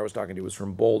prosecutor I was talking to was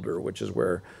from Boulder, which is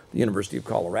where the University of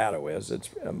Colorado is. It's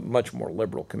a much more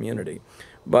liberal community.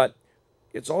 But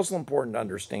it's also important to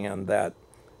understand that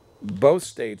both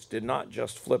states did not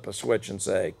just flip a switch and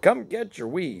say, come get your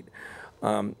weed.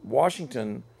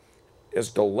 Washington has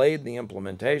delayed the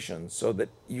implementation so that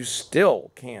you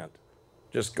still can't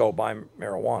just go buy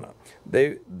marijuana.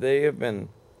 They have been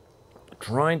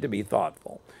trying to be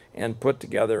thoughtful and put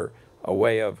together a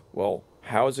way of, well,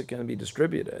 how is it going to be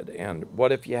distributed? And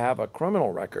what if you have a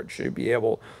criminal record? Should you be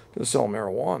able to sell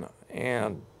marijuana?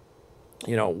 And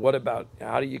what about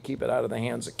how do you keep it out of the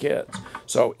hands of kids?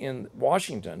 So in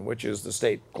Washington, which is the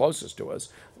state closest to us,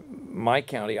 my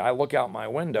county, I look out my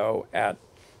window at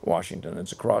Washington.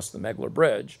 It's across the Megler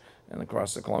Bridge and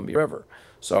across the Columbia River.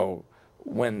 So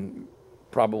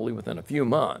probably within a few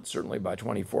months, certainly by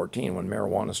 2014, when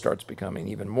marijuana starts becoming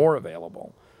even more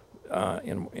available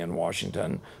in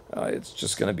Washington, it's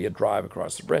just going to be a drive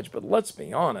across the bridge. But let's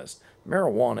be honest,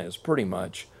 marijuana is pretty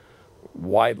much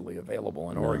widely available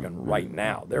in Oregon right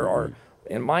now. There are,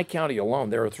 in my county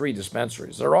alone, there are 3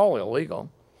 dispensaries. They're all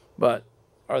illegal, but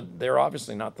they're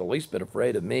obviously not the least bit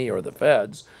afraid of me or the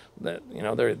feds. That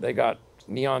they got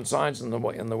neon signs in the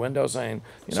window saying,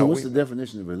 So what's the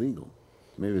definition of illegal?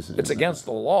 Maybe it's against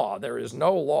the law. There is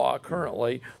no law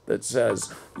currently that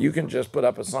says you can just put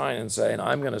up a sign and say,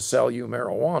 I'm going to sell you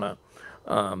marijuana.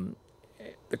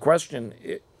 The question,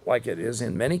 like it is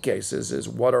in many cases, is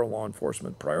what are law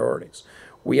enforcement priorities?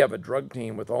 We have a drug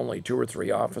team with only 2 or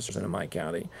 3 officers in my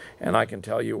county, and I can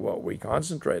tell you what we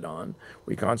concentrate on.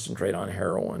 We concentrate on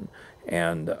heroin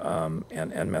and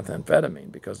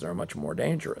methamphetamine because they're much more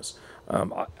dangerous.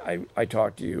 I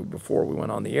talked to you before we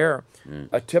went on the air.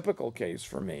 A typical case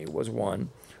for me was one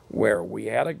where we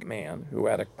had a man who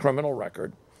had a criminal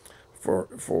record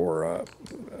for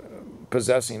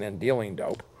possessing and dealing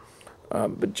dope,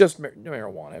 but just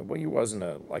marijuana. Well, he wasn't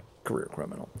a career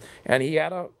criminal, and he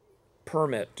had a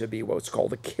permit to be what's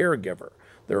called a caregiver.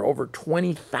 There are over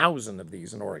 20,000 of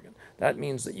these in Oregon. That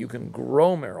means that you can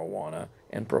grow marijuana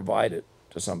and provide it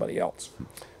to somebody else.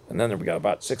 And then we've got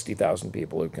about 60,000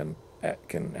 people who can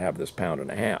have this pound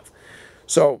and a half.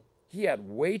 So he had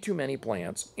way too many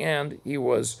plants, and he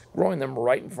was growing them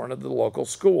right in front of the local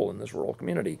school in this rural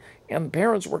community. And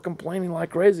parents were complaining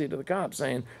like crazy to the cops,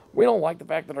 saying, we don't like the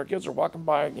fact that our kids are walking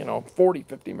by, 40,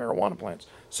 50 marijuana plants.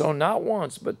 So not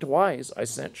once, but twice, I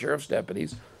sent sheriff's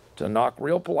deputies to knock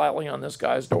real politely on this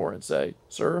guy's door and say,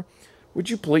 sir, would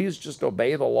you please just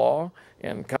obey the law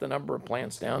and cut the number of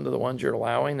plants down to the ones you're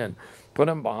allowing and put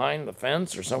them behind the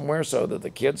fence or somewhere so that the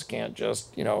kids can't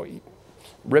just,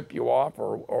 rip you off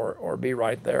or be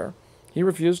right there? He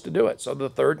refused to do it. So the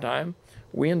third time,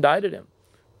 we indicted him.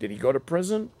 Did he go to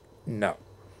prison? No,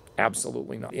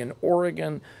 absolutely not. In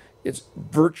Oregon, it's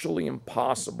virtually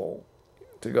impossible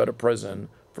to go to prison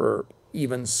for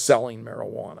even selling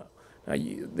marijuana. Now,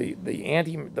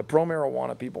 the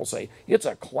pro-marijuana people say it's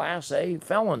a Class A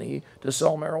felony to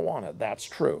sell marijuana. That's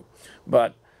true,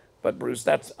 but Bruce,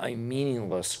 that's a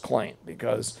meaningless claim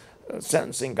because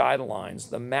sentencing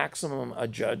guidelines, the maximum a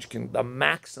judge can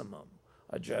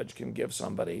give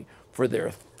somebody for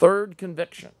their third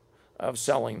conviction of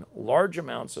selling large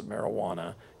amounts of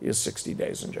marijuana is 60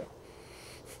 days in jail.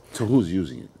 So who's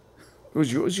using it?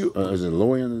 Who's you? Is it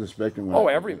lower end of the spectrum? Oh,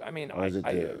 I mean, or is it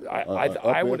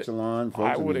I would echelon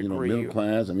folks? I would agree. Middle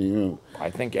class. I mean, I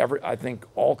think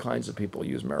all kinds of people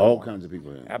use marijuana. all kinds of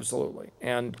people. Yeah. Absolutely,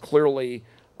 and clearly,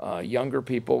 younger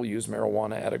people use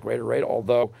marijuana at a greater rate.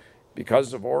 Although,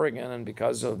 because of Oregon and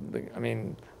because of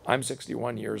I'm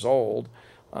 61 years old.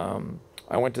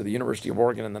 I went to the University of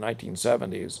Oregon in the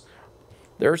 1970s.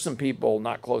 There are some people,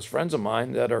 not close friends of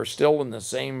mine, that are still in the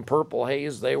same purple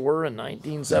haze they were in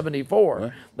 1974.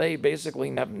 What? They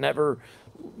basically have never,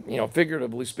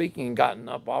 figuratively speaking, gotten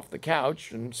up off the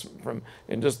couch, and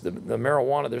just the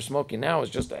marijuana they're smoking now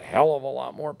is just a hell of a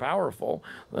lot more powerful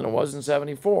than it was in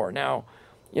 74. Now,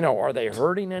 are they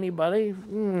hurting anybody?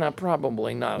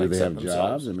 Probably not. Do they except have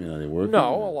themselves. jobs? I mean, are they working?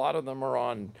 No, a lot of them are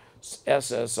on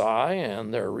SSI,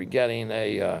 and they're getting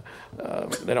they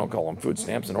don't call them food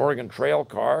stamps, an Oregon Trail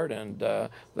card, and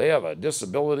they have a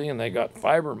disability, and they got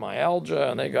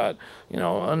fibromyalgia, and they got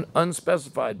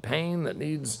unspecified pain that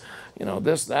needs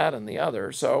this, that, and the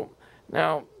other. So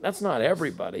now that's not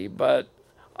everybody, but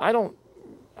I don't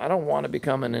want to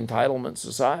become an entitlement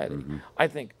society. Mm-hmm.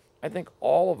 I think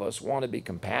all of us want to be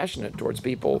compassionate towards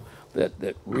people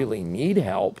that really need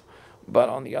help, but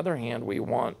on the other hand, we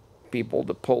want people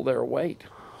to pull their weight.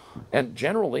 And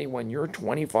generally, when you're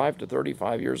 25 to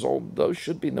 35 years old, those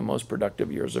should be the most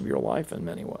productive years of your life in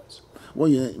many ways.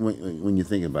 Well, when you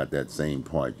think about that same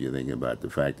part, you're thinking about the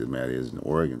fact of the matter is in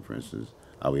Oregon, for instance,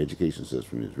 our education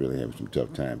system is really having some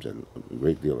tough times. A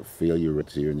great deal of failure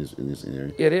rates here in this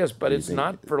area. It is, but it's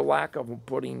not for lack of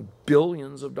putting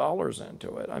billions of dollars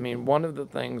into it. I mean, one of the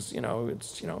things,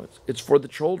 it's for the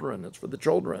children. It's for the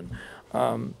children.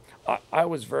 I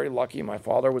was very lucky. My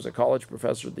father was a college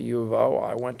professor at the U of O.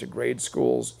 I went to grade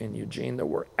schools in Eugene that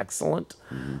were excellent.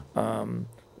 Mm-hmm.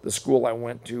 The school I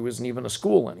went to isn't even a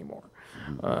school anymore.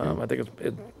 I think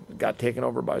it got taken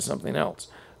over by something else.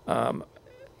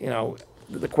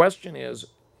 The question is,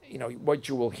 what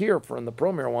you will hear from the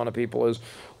pro-marijuana people is,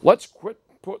 let's quit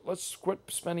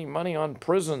spending money on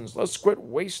prisons. Let's quit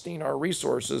wasting our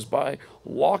resources by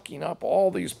locking up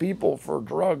all these people for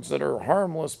drugs that are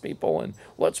harmless people, and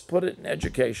let's put it in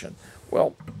education.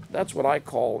 Well, that's what I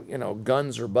call,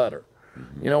 guns or butter.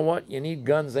 Mm-hmm. You know what? You need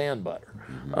guns and butter.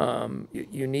 Mm-hmm.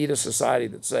 You need a society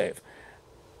that's safe.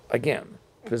 Again,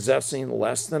 possessing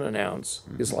less than an ounce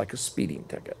is like a speeding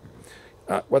ticket.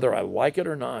 Whether I like it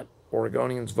or not,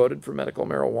 Oregonians voted for medical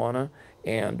marijuana,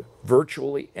 and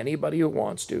virtually anybody who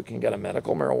wants to can get a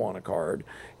medical marijuana card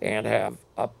and have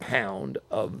a pound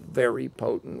of very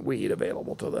potent weed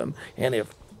available to them. And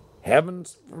if,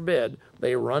 heavens forbid,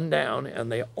 they run down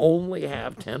and they only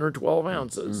have 10 or 12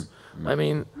 ounces, I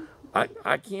mean,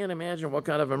 I can't imagine what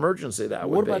kind of emergency that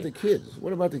would be. What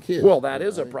about the kids? Well, that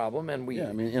is a problem, and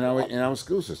in our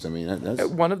school system, that's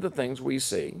one of the things we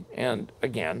see. And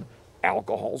again,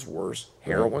 alcohol's worse,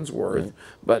 heroin's worse,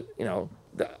 but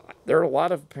there are a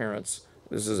lot of parents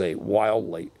this is a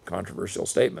wildly controversial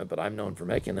statement, but I'm known for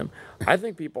making them. I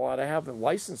think people ought to have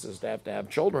licenses to have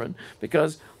children,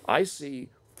 because I see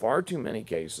far too many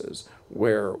cases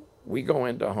where we go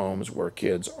into homes where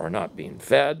kids are not being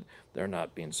fed, they're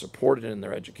not being supported in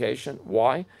their education.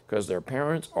 Why? Because their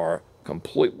parents are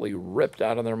completely ripped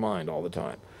out of their mind all the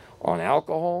time on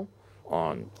alcohol,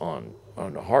 on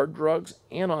hard drugs,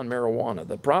 and on marijuana.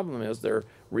 The problem is there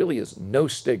really is no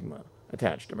stigma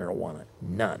attached to marijuana.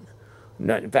 None.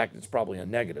 None. In fact, it's probably a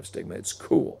negative stigma. It's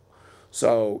cool.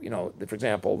 So, you know, for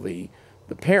example, the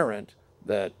parent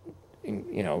that,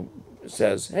 you know,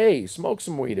 says, hey, smoke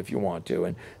some weed if you want to,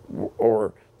 and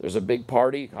or there's a big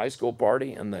party, high school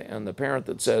party, and the parent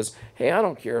that says, hey, I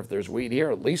don't care if there's weed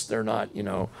here, at least they're not, you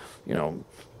know,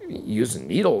 using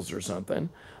needles or something.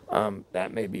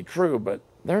 That may be true, but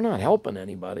they're not helping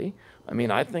anybody. I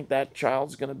mean, I think that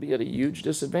child's going to be at a huge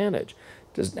disadvantage.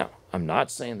 Now, I'm not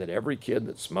saying that every kid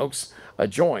that smokes a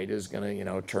joint is going to, you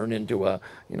know, turn into a,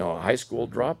 you know, a high school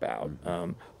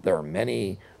dropout. There are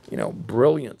many, you know,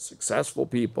 brilliant, successful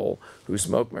people who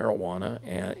smoke marijuana,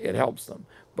 and it helps them.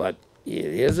 But it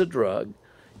is a drug.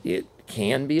 It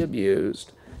can be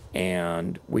abused,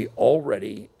 and we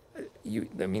already,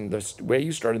 I mean, the way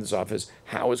you started this off is,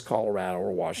 how has Colorado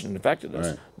or Washington affected us?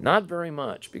 Right. Not very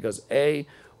much, because A,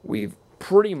 we've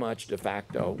pretty much de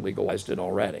facto legalized it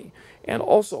already. And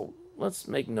also, let's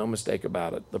make no mistake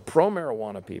about it, the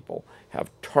pro-marijuana people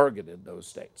have targeted those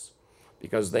states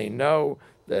because they know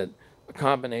that a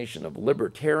combination of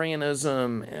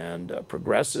libertarianism and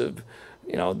progressive,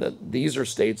 you know, that these are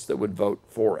states that would vote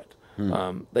for it.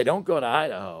 They don't go to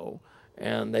Idaho,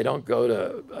 and they don't go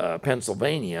to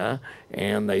Pennsylvania,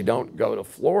 and they don't go to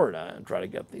Florida and try to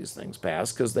get these things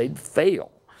passed, because they'd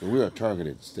fail. So we're a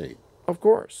targeted state. Of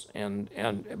course.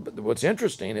 But what's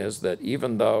interesting is that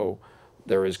even though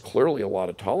there is clearly a lot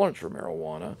of tolerance for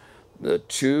marijuana, the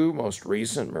two most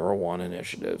recent marijuana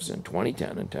initiatives in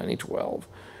 2010 and 2012,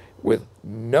 with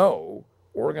no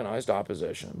organized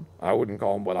opposition, I wouldn't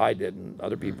call them what I did and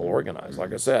other people organized.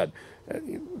 Like I said,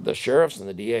 the sheriffs and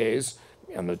the DAs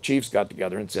and the chiefs got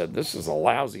together and said, this is a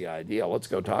lousy idea, let's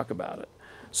go talk about it.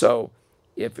 So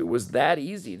if it was that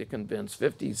easy to convince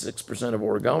 56% of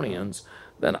Oregonians,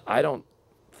 then I don't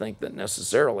think that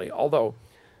necessarily, although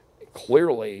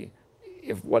clearly,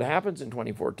 if what happens in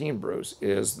 2014, Bruce,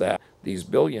 is that these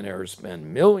billionaires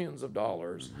spend millions of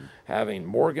dollars having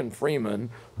Morgan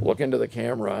Freeman look into the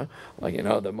camera, like, you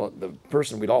know, the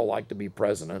person we'd all like to be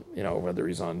president, you know, whether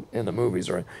he's in the movies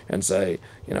or, and say,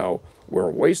 you know,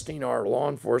 we're wasting our law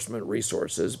enforcement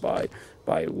resources by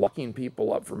locking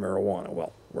people up for marijuana.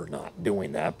 Well, we're not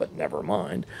doing that, but never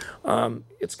mind.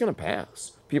 It's going to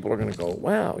pass. People are going to go,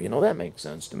 wow, you know, that makes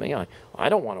sense to me. I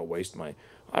don't want to waste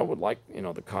I would like, you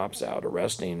know, the cops out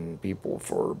arresting people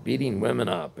for beating women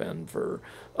up and for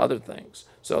other things.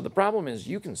 So the problem is,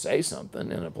 you can say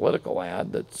something in a political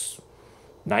ad that's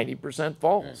 90%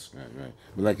 false. Right.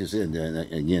 But like you said,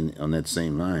 again, on that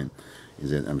same line, is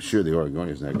that I'm sure the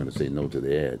Oregonians not going to say no to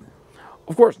the ad.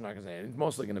 Of course not going to say it. It's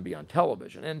mostly going to be on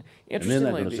television. And And interestingly,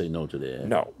 they're not going to say no to the ad.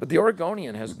 no, but the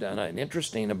Oregonian has done an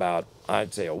interesting about,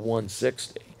 I'd say, a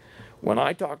 160. When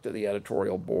I talked to the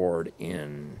editorial board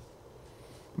in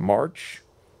March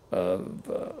of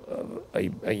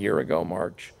a year ago,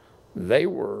 March, they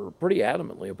were pretty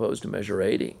adamantly opposed to Measure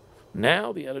 80.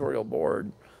 Now the editorial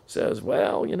board says,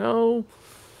 well, you know,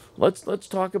 let's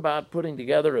talk about putting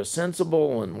together a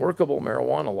sensible and workable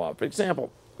marijuana law. For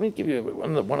example, let me give you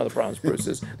one of the problems, Bruce,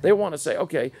 is they want to say,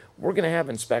 okay, we're going to have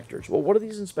inspectors. Well, what are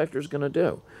these inspectors going to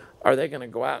do? Are they going to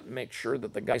go out and make sure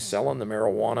that the guy selling the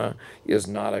marijuana is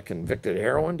not a convicted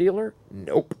heroin dealer?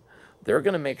 Nope. They're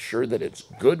going to make sure that it's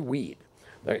good weed.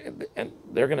 And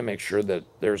they're going to make sure that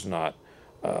there's not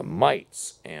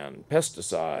mites and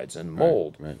pesticides and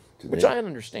mold, Right. which I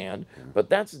understand, but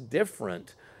that's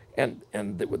different. And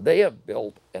they have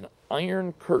built an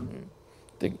iron curtain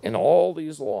in all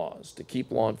these laws to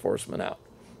keep law enforcement out.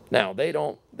 Now, they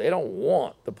don't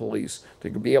want the police to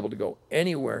be able to go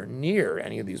anywhere near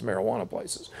any of these marijuana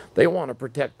places. They want to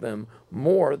protect them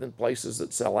more than places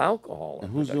that sell alcohol.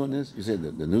 And who's doing this? You said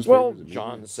the newspapers? Well,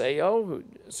 John Sayo,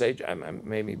 I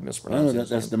maybe I mispronounced know his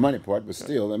that's name. the money part, but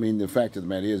still, I mean, the fact of the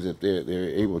matter is that they're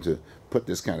able to put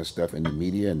this kind of stuff in the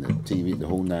media and the TV, the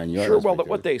whole 9 yards. Sure. Well,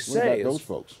 what they say about is those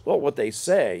folks? Well, what they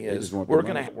say is just want we're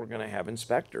the going money. to have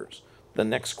inspectors. The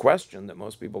next question that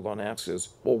most people don't ask is,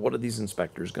 well, what are these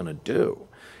inspectors going to do?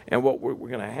 And what we're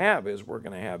going to have is we're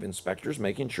going to have inspectors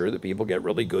making sure that people get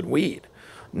really good weed,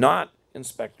 not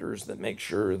inspectors that make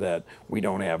sure that we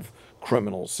don't have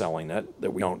criminals selling it,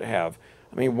 that we don't have.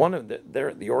 I mean,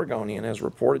 the Oregonian has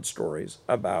reported stories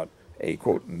about a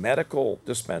quote medical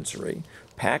dispensary,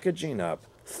 packaging up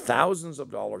thousands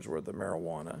of dollars worth of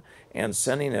marijuana and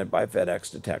sending it by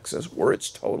FedEx to Texas, where it's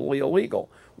totally illegal.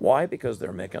 Why? Because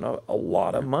they're making a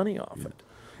lot of money off it.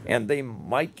 And they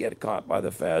might get caught by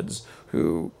the feds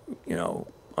who, you know,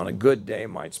 on a good day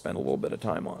might spend a little bit of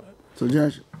time on it. So,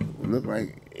 Josh, it look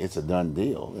like it's a done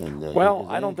deal. And well,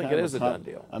 I don't think it is a done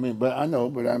deal. I mean, but I know,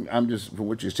 but I'm just from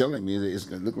what you're telling me, it's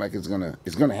going to look like it's going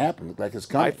to happen. Look like it's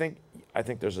coming. I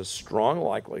think there's a strong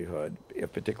likelihood,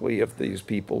 particularly if these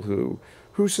people who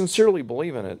sincerely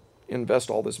believe in it invest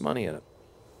all this money in it.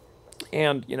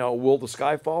 And you know, will the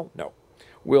sky fall? No.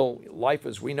 Will life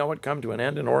as we know it come to an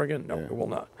end in Oregon? No, it will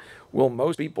not. Will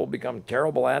most people become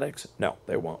terrible addicts? No,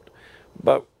 they won't.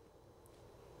 But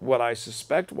what I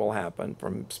suspect will happen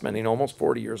from spending almost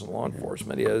 40 years in law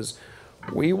enforcement is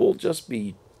we will just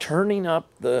be turning up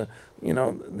the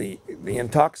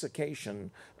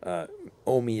intoxication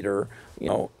o-meter,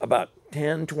 about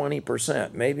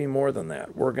 10-20%, maybe more than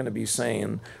that. We're going to be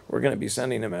sending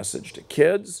a message to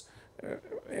kids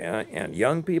and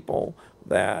young people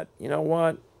that, you know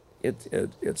what,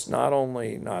 it's not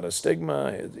only not a stigma,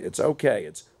 it's okay.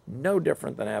 It's no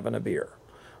different than having a beer.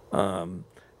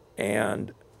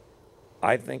 And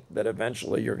I think that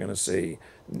eventually you're going to see,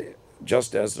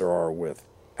 just as there are with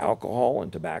alcohol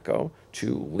and tobacco,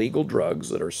 two legal drugs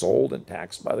that are sold and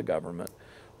taxed by the government,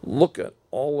 look at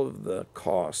all of the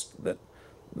costs that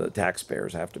the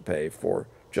taxpayers have to pay for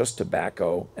just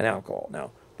tobacco and alcohol.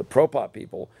 Now, the pro-pot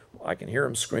people, I can hear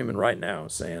them screaming right now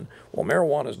saying, well,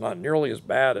 marijuana is not nearly as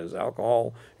bad as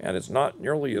alcohol, and it's not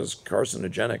nearly as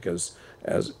carcinogenic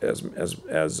as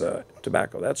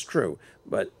tobacco. That's true.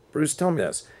 But Bruce, tell me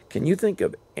this. Can you think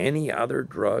of any other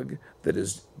drug that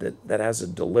has a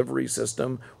delivery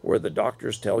system where the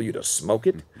doctors tell you to smoke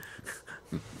it?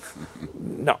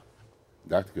 No.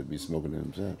 Doctor could be smoking it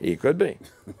himself. He could be.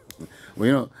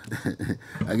 Well,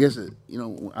 I guess,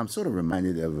 I'm sort of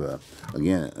reminded of,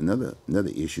 again, another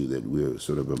issue that we're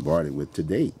sort of bombarded with to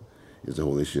date is the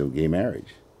whole issue of gay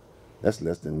marriage. That's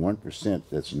less than 1%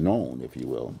 that's known, if you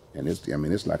will, and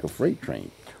it's like a freight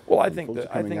train. Well, I think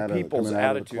people's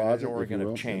attitude in Oregon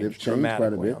have changed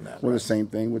dramatically on that. Well, the same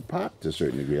thing with pot to a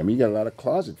certain degree. I mean, you got a lot of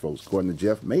closet folks, according to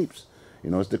Jeff Mapes.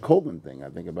 It's the Kogan thing. I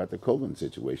think about the Kogan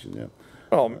situation there.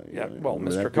 Well,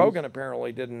 Mr. Kogan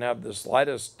apparently didn't have the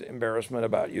slightest embarrassment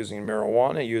about using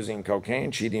marijuana, using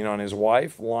cocaine, cheating on his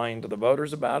wife, lying to the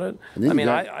voters about it.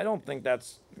 I don't think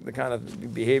that's the kind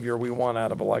of behavior we want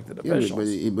out of elected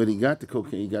officials. But he got the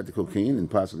cocaine. He got the cocaine and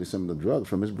possibly some of the drugs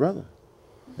from his brother.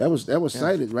 That was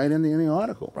cited right in the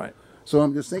article. Right. So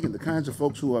I'm just thinking the kinds of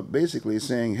folks who are basically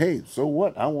saying, "Hey, so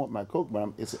what? I want my coke, but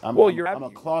I'm a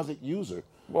closet user."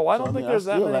 Well, I don't think there's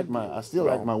that many. I still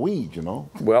like my weed,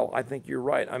 Well, I think you're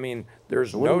right. I mean,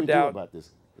 there's no doubt about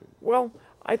this. Well,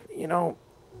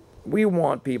 we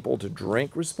want people to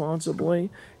drink responsibly,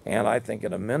 and I think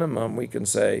at a minimum we can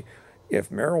say, if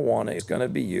marijuana is going to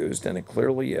be used, and it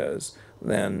clearly is,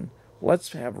 then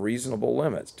let's have reasonable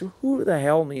limits. Who the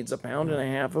hell needs 1.5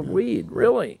 pounds of weed?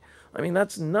 Really? I mean,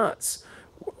 that's nuts.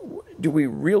 Do we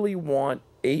really want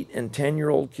 8- and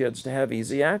 10-year-old kids to have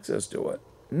easy access to it?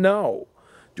 No.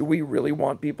 Do we really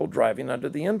want people driving under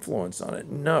the influence on it?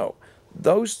 No.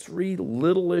 Those three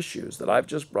little issues that I've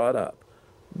just brought up,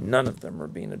 none of them are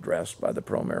being addressed by the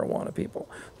pro-marijuana people.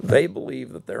 They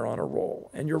believe that they're on a roll.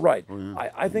 And you're right.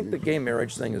 I think the gay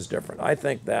marriage thing is different. I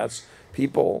think that's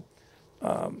people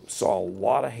saw a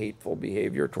lot of hateful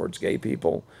behavior towards gay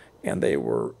people, and they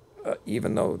were,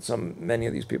 even though many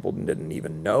of these people didn't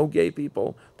even know gay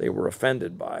people, they were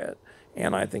offended by it.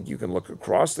 And I think you can look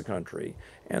across the country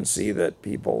and see that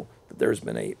there's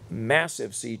been a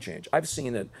massive sea change. I've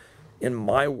seen it in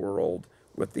my world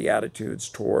with the attitudes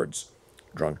towards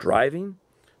drunk driving,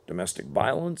 domestic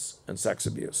violence, and sex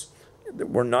abuse.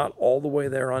 We're not all the way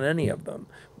there on any of them,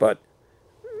 but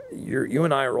you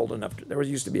and I are old enough. There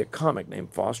used to be a comic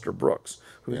named Foster Brooks,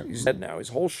 who's dead now. His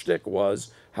whole shtick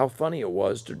was how funny it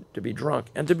was to be drunk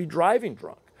and to be driving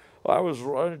drunk. I was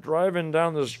driving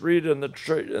down the street and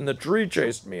the tree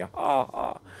chased me. Ha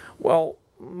ha. Well,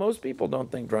 most people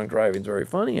don't think drunk driving is very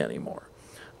funny anymore.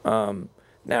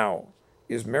 Now,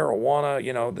 is marijuana,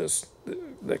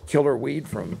 the killer weed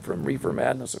from reefer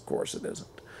madness? Of course it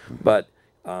isn't. But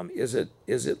is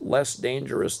it less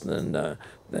dangerous than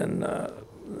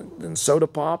soda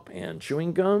pop and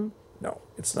chewing gum? No,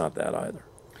 it's not that either.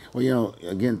 Well,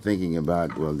 again, thinking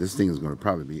about, this thing is going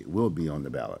to will be on the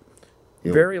ballot.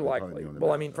 Very likely.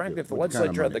 Well, I mean, frankly, if the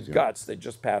legislature had the guts, they'd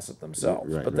just pass it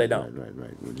themselves, but they don't.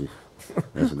 Right.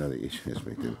 That's another issue.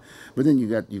 But then you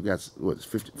got what,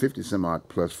 50 some odd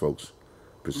plus folks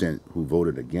percent who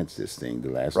voted against this thing the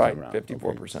last Right, time around.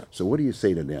 54%. Okay. So what do you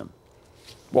say to them?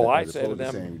 Well, I As say to opposed to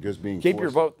them, saying just being keep your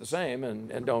forced- vote the same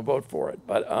and don't vote for it.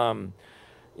 But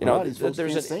you A know, lot of these folks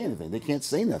there's can't an, say anything. They can't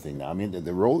say nothing now. I mean,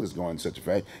 the role is going such a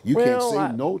fast. You can't Well,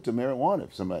 say no to marijuana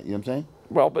if somebody, you know what I'm saying?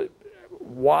 well, but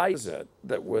why is it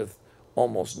that with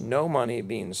almost no money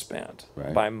being spent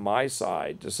Right. by my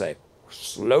side to say,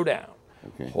 slow down,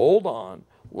 Okay. hold on,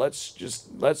 let's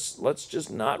just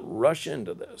not rush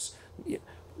into this.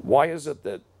 Why is it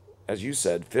that, as you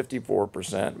said,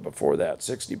 54%, before that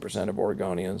 60% of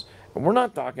Oregonians, and we're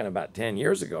not talking about 10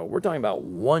 years ago, we're talking about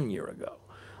 1 year ago.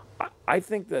 I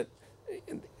think that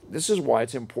this is why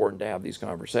it's important to have these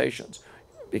conversations,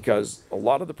 because a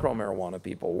lot of the pro-marijuana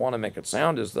people want to make it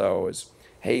sound as though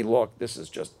hey, look, this is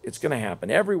just, it's going to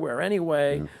happen everywhere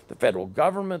anyway. The federal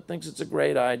government thinks it's a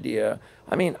great idea.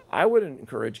 I mean, I would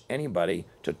encourage anybody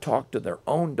to talk to their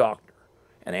own doctor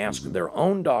and ask their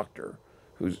own doctor,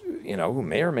 who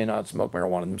may or may not smoke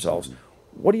marijuana themselves,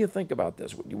 what do you think about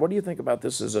this? What do you think about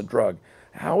this as a drug?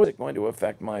 How is it going to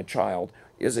affect my child?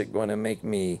 Is it going to make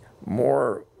me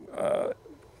more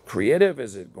creative? Or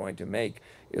is it going to make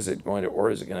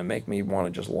me want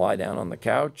to just lie down on the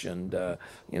couch and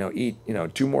eat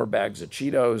 2 more bags of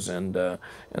Cheetos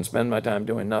and spend my time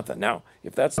doing nothing? Now,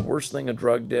 if that's the worst thing a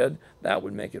drug did, that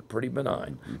would make it pretty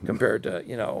benign compared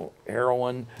to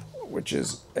heroin, which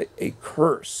is a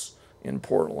curse in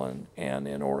Portland and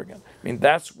in Oregon. I mean,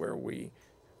 that's where we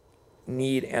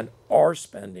need and are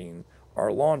spending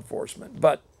our law enforcement.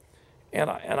 But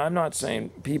I'm not saying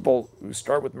people who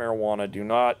start with marijuana do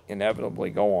not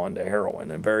inevitably go on to heroin.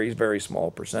 A very, very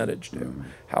small percentage do.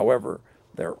 However,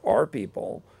 there are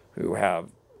people who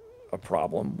have a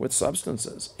problem with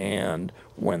substances, and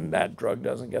when that drug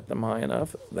doesn't get them high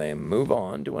enough, they move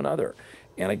on to another.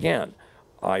 And again,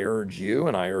 I urge you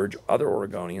and I urge other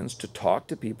Oregonians to talk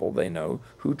to people they know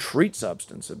who treat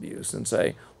substance abuse and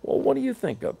say, well, what do you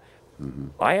think of?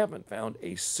 I haven't found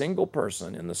a single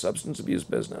person in the substance abuse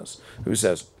business who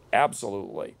says,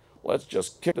 absolutely, let's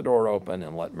just kick the door open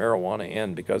and let marijuana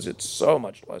in because it's so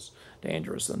much less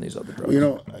dangerous than these other drugs.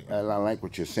 Well, I like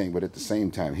what you're saying, but at the same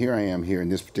time, here I am here in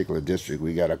this particular district.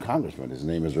 We got a congressman. His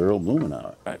name is Earl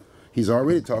Blumenauer. Right. He's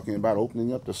already talking about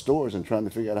opening up the stores and trying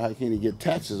to figure out how can he get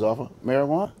taxes off of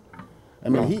marijuana. I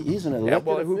mean, he's an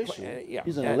elected official.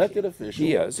 He's an elected official.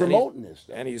 He is promoting this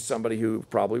stuff. And he's somebody who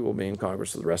probably will be in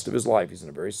Congress for the rest of his life. He's in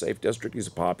a very safe district. He's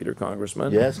a popular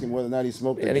congressman. You ask him whether or not he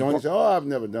smoked a joint. He said, "Oh, I've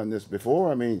never done this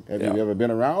before. I mean, have you ever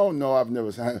been around? Oh, no, I've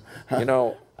never.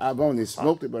 I've only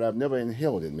smoked it, but I've never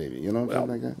inhaled it. Maybe something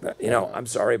like that. I'm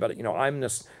sorry, but I'm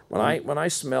just when I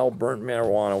smell burnt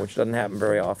marijuana, which doesn't happen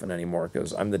very often anymore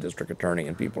because I'm the district attorney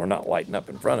and people are not lighting up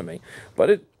in front of me,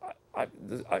 but it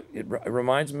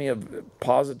reminds me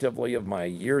positively of my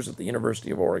years at the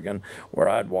University of Oregon, where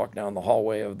I'd walk down the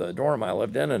hallway of the dorm I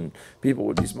lived in, and people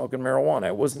would be smoking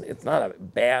marijuana. It's not a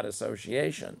bad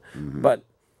association, but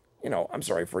I'm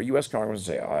sorry, for a U.S. Congressman to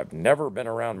say, oh, I've never been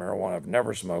around marijuana, I've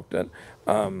never smoked it.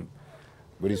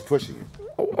 But he's pushing it.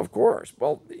 Oh, of course.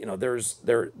 Well, there's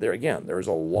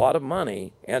a lot of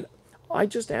money, and I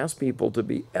just ask people to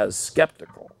be as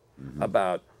skeptical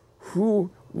about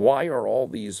why are all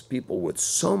these people with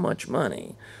so much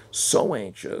money so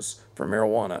anxious for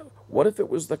marijuana? What if it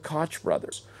was the Koch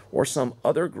brothers or some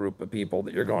other group of people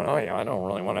that you're going, oh yeah, I don't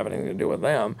really want to have anything to do with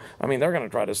them. I mean, they're going to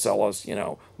try to sell us,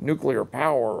 nuclear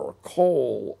power or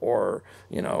coal or,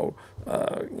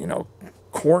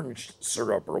 corn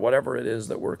syrup or whatever it is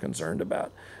that we're concerned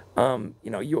about.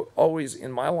 You always,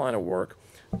 in my line of work,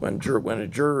 when a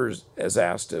juror is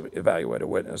asked to evaluate a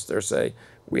witness,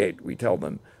 we tell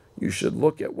them, you should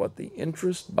look at what the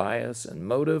interest, bias, and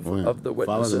motive of the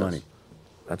witness is. Follow the money.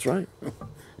 That's right.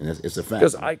 And it's a fact.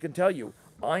 Because I can tell you,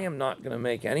 I am not going to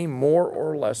make any more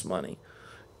or less money,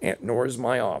 nor is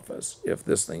my office, if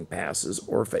this thing passes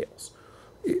or fails.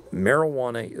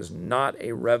 Marijuana is not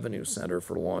a revenue center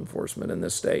for law enforcement in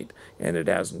this state, and it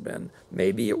hasn't been.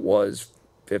 Maybe it was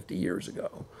 50 years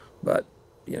ago, but,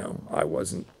 I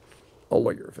wasn't a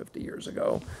lawyer 50 years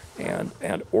ago, and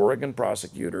Oregon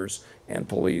prosecutors and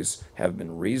police have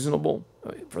been reasonable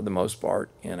for the most part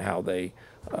in how they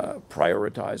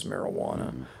prioritize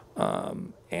marijuana.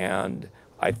 And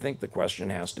I think the question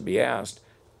has to be asked,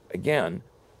 again,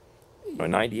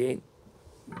 in 98,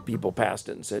 people passed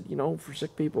it and said, for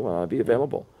sick people, be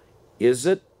available. Is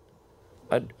it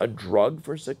a drug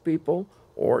for sick people?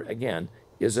 Or again,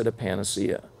 is it a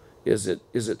panacea? Is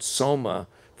it soma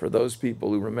for those people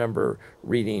who remember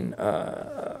reading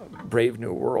Brave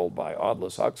New World by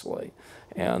Aldous Huxley?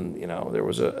 And, there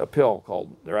was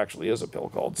there actually is a pill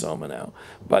called Soma now,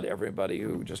 but everybody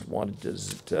who just wanted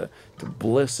to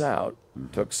bliss out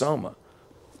took Soma.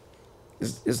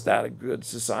 Is that a good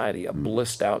society, a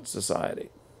blissed out society?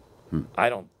 I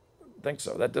don't think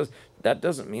so. That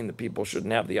doesn't mean that people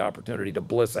shouldn't have the opportunity to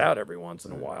bliss out every once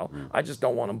in a while. I just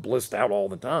don't want them blissed out all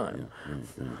the time.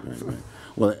 Right.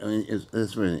 Well, I mean,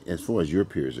 as far as your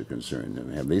peers are concerned, I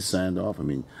mean, have they signed off? I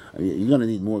mean, you're going to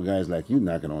need more guys like you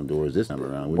knocking on doors this time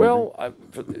around. Well, I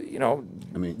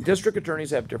mean, district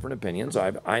attorneys have different opinions.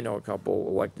 I know a couple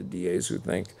elected DAs who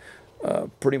think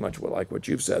pretty much like what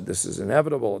you've said. This is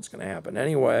inevitable. It's going to happen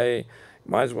anyway.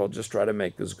 Might as well just try to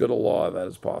make as good a law of that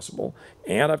as possible.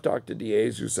 And I've talked to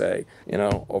DAs who say,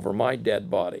 over my dead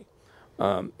body.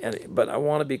 But I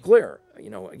want to be clear.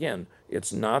 Again,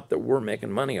 it's not that we're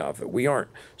making money off it. We aren't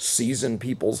seizing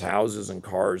people's houses and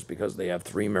cars because they have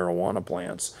 3 marijuana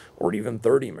plants or even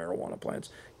 30 marijuana plants.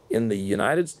 In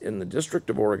the District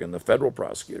of Oregon, the federal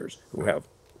prosecutors, who have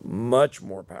much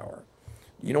more power,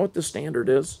 you know what the standard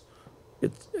is?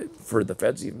 For the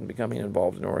feds even becoming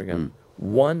involved in Oregon,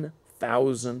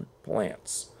 1,000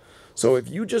 plants. So if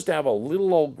you just have a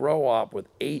little old grow op with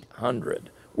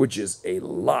 800, which is a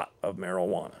lot of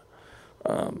marijuana,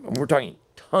 and we're talking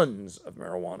tons of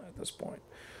marijuana at this point,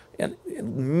 and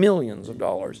millions of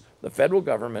dollars, the federal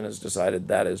government has decided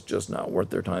that is just not worth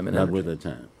their time and energy. Not worth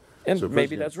their time. And so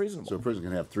maybe that's reasonable. So a person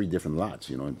can have 3 different lots,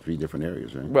 in 3 different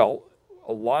areas, right? Well,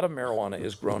 a lot of marijuana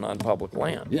is grown on public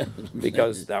land. Yeah.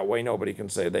 Because that way nobody can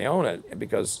say they own it.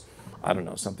 Because, I don't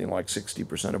know, something like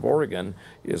 60% of Oregon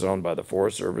is owned by the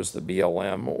Forest Service, the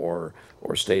BLM, or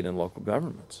state and local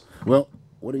governments. Well,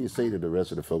 what do you say to the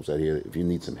rest of the folks out here if you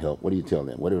need some help? What do you tell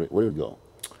them? Where do it go?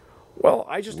 Well,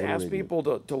 I just ask people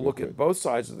to look at both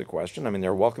sides of the question. I mean,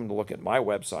 they're welcome to look at my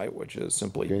website, which is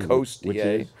simply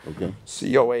CoastDA,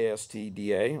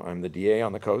 COASTDA. I'm the DA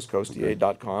on the coast,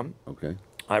 coastda.com. Okay.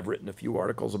 I've written a few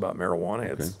articles about marijuana.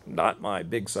 It's not my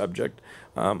big subject.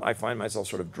 I find myself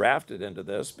sort of drafted into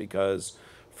this because,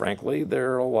 frankly,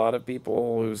 there are a lot of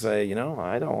people who say,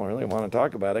 I don't really want to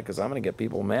talk about it because I'm going to get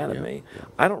people mad at me. Yeah.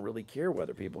 I don't really care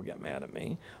whether people get mad at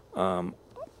me.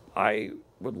 I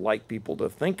would like people to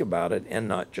think about it and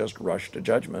not just rush to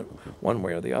judgment one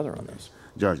way or the other on this.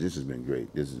 George, this has been great.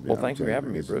 Well, thanks for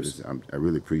having me, Bruce. I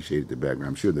really appreciate the background.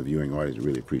 I'm sure the viewing audience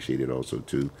really appreciate it also,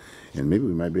 too. And maybe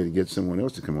we might be able to get someone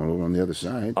else to come on over on the other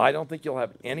side. I don't think you'll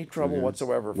have any trouble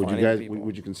whatsoever finding people.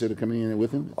 Would you consider coming in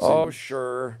with him? Oh,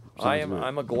 sure.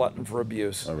 I'm a glutton for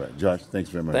abuse. All right. Josh, thanks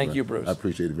very much. Thank you, Bruce. I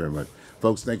appreciate it very much.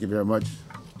 Folks, thank you very much.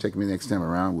 Take me next time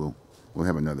around. We'll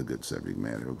have another good subject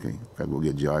matter, okay? In fact, we'll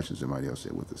get Josh and somebody else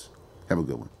there with us. Have a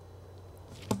good one.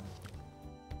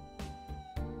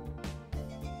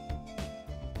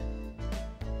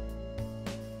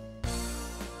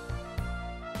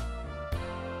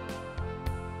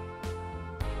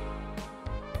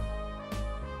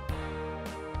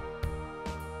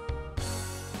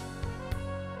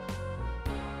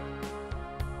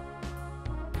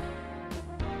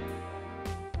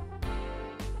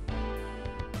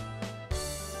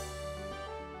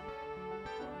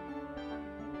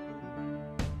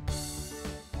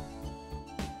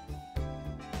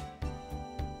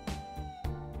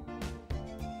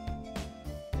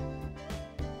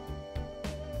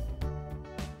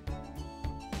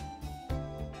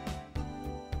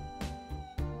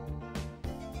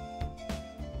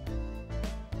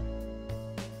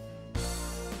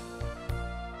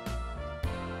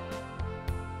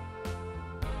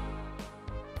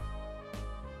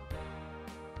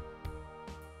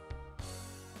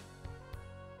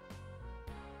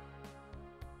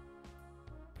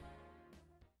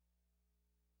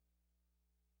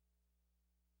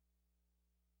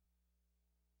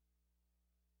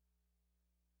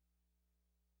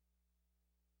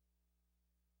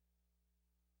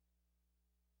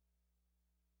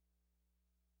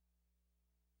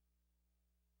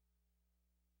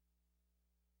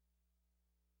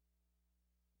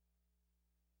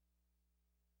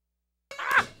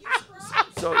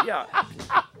 So, yeah,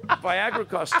 Viagra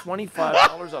costs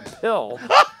 $25 a pill.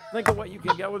 Think of what you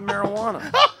can get with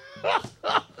marijuana.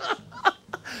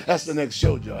 That's the next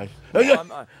show, Josh.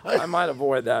 Well, I might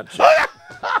avoid that show.